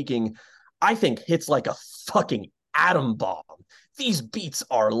 relatively speaking, I think hits like a fucking atom bomb. These beats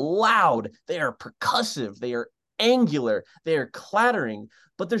are loud, they are percussive, they are angular, they are clattering,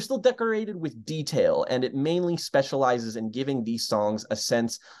 but they're still decorated with detail, and it mainly specializes in giving these songs a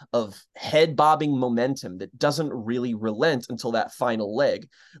sense of head-bobbing momentum that doesn't really relent until that final leg,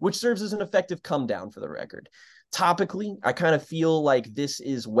 which serves as an effective come down for the record. Topically, I kind of feel like this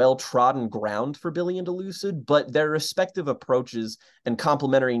is well-trodden ground for Billy and Elucid, but their respective approaches and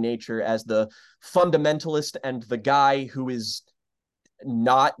complementary nature as the fundamentalist and the guy who is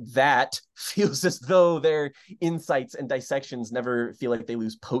not that feels as though their insights and dissections never feel like they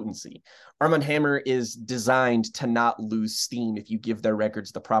lose potency. Armand Hammer is designed to not lose steam if you give their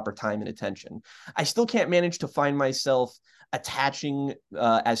records the proper time and attention. I still can't manage to find myself attaching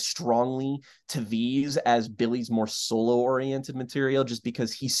as strongly to these as Billy's more solo-oriented material, just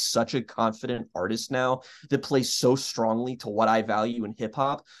because he's such a confident artist now that plays so strongly to what I value in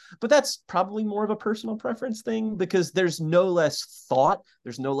hip-hop. But that's probably more of a personal preference thing, because there's no less thought,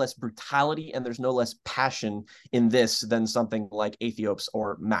 there's no less brutality, and there's no less passion in this than something like Aethiops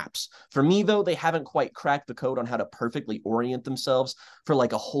or Maps. For me, though, they haven't quite cracked the code on how to perfectly orient themselves for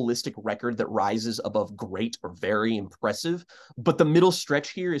like a holistic record that rises above great or very impressive. But the middle stretch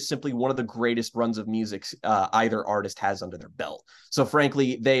here is simply one of the greatest runs of music either artist has under their belt. So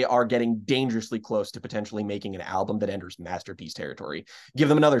frankly, they are getting dangerously close to potentially making an album that enters masterpiece territory. Give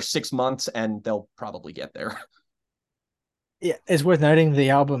them another 6 months and they'll probably get there. Yeah, it's worth noting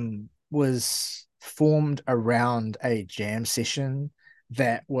the album was formed around a jam session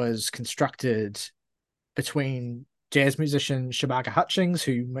that was constructed between jazz musician Shabaka Hutchings,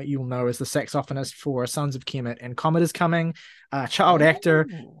 who you'll know as the saxophonist for Sons of Kemet and Comet is Coming, a child actor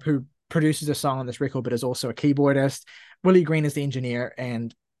Oh. who produces a song on this record but is also a keyboardist. Willie Green is the engineer,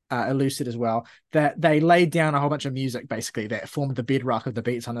 and Elucid as well. That they laid down a whole bunch of music basically that formed the bedrock of the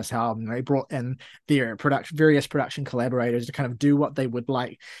beats on this album. They brought in their various production collaborators to kind of do what they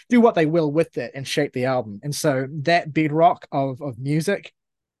will with it and shape the album. And so that bedrock of music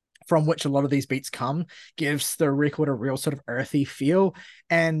from which a lot of these beats come gives the record a real sort of earthy feel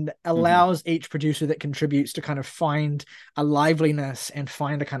and allows each producer that contributes to kind of find a liveliness and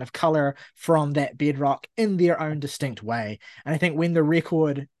find a kind of color from that bedrock in their own distinct way. And I think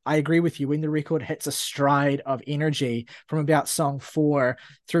I agree with you, when the record hits a stride of energy from about song 4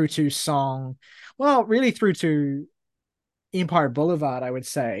 through to through to Empire Boulevard, I would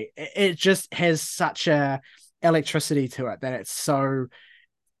say, it just has such a electricity to it that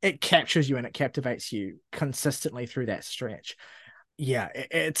it captures you and it captivates you consistently through that stretch. Yeah,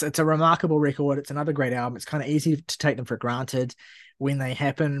 it's a remarkable record. It's another great album. It's kind of easy to take them for granted when they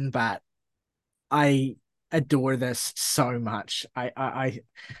happen, but I adore this so much.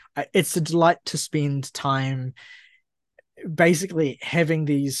 It's a delight to spend time basically having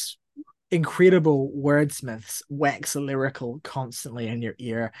these incredible wordsmiths wax lyrical constantly in your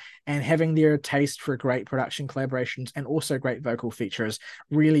ear, and having their taste for great production collaborations and also great vocal features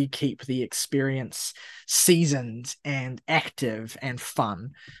really keep the experience seasoned and active and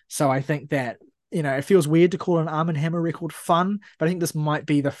fun. So I think that, it feels weird to call an Arm & Hammer record fun, but I think this might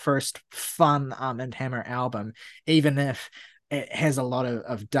be the first fun Arm & Hammer album, even if it has a lot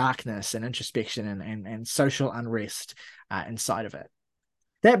of darkness and introspection and social unrest inside of it.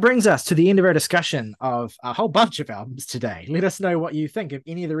 That brings us to the end of our discussion of a whole bunch of albums today. Let us know what you think of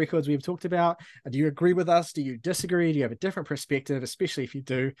any of the records we've talked about. Do you agree with us? Do you disagree? Do you have a different perspective? Especially if you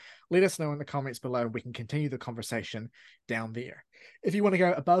do, let us know in the comments below. We can continue the conversation down there. If you want to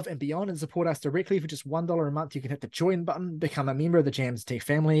go above and beyond and support us directly for just $1 a month, you can hit the join button, become a member of the Jams Tea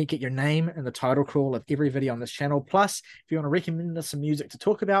family, get your name in the title crawl of every video on this channel. Plus, if you want to recommend us some music to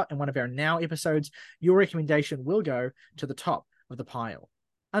talk about in one of our Now episodes, your recommendation will go to the top of the pile.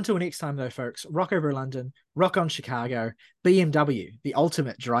 Until next time, though, folks, rock over London, rock on Chicago, BMW, the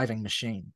ultimate driving machine.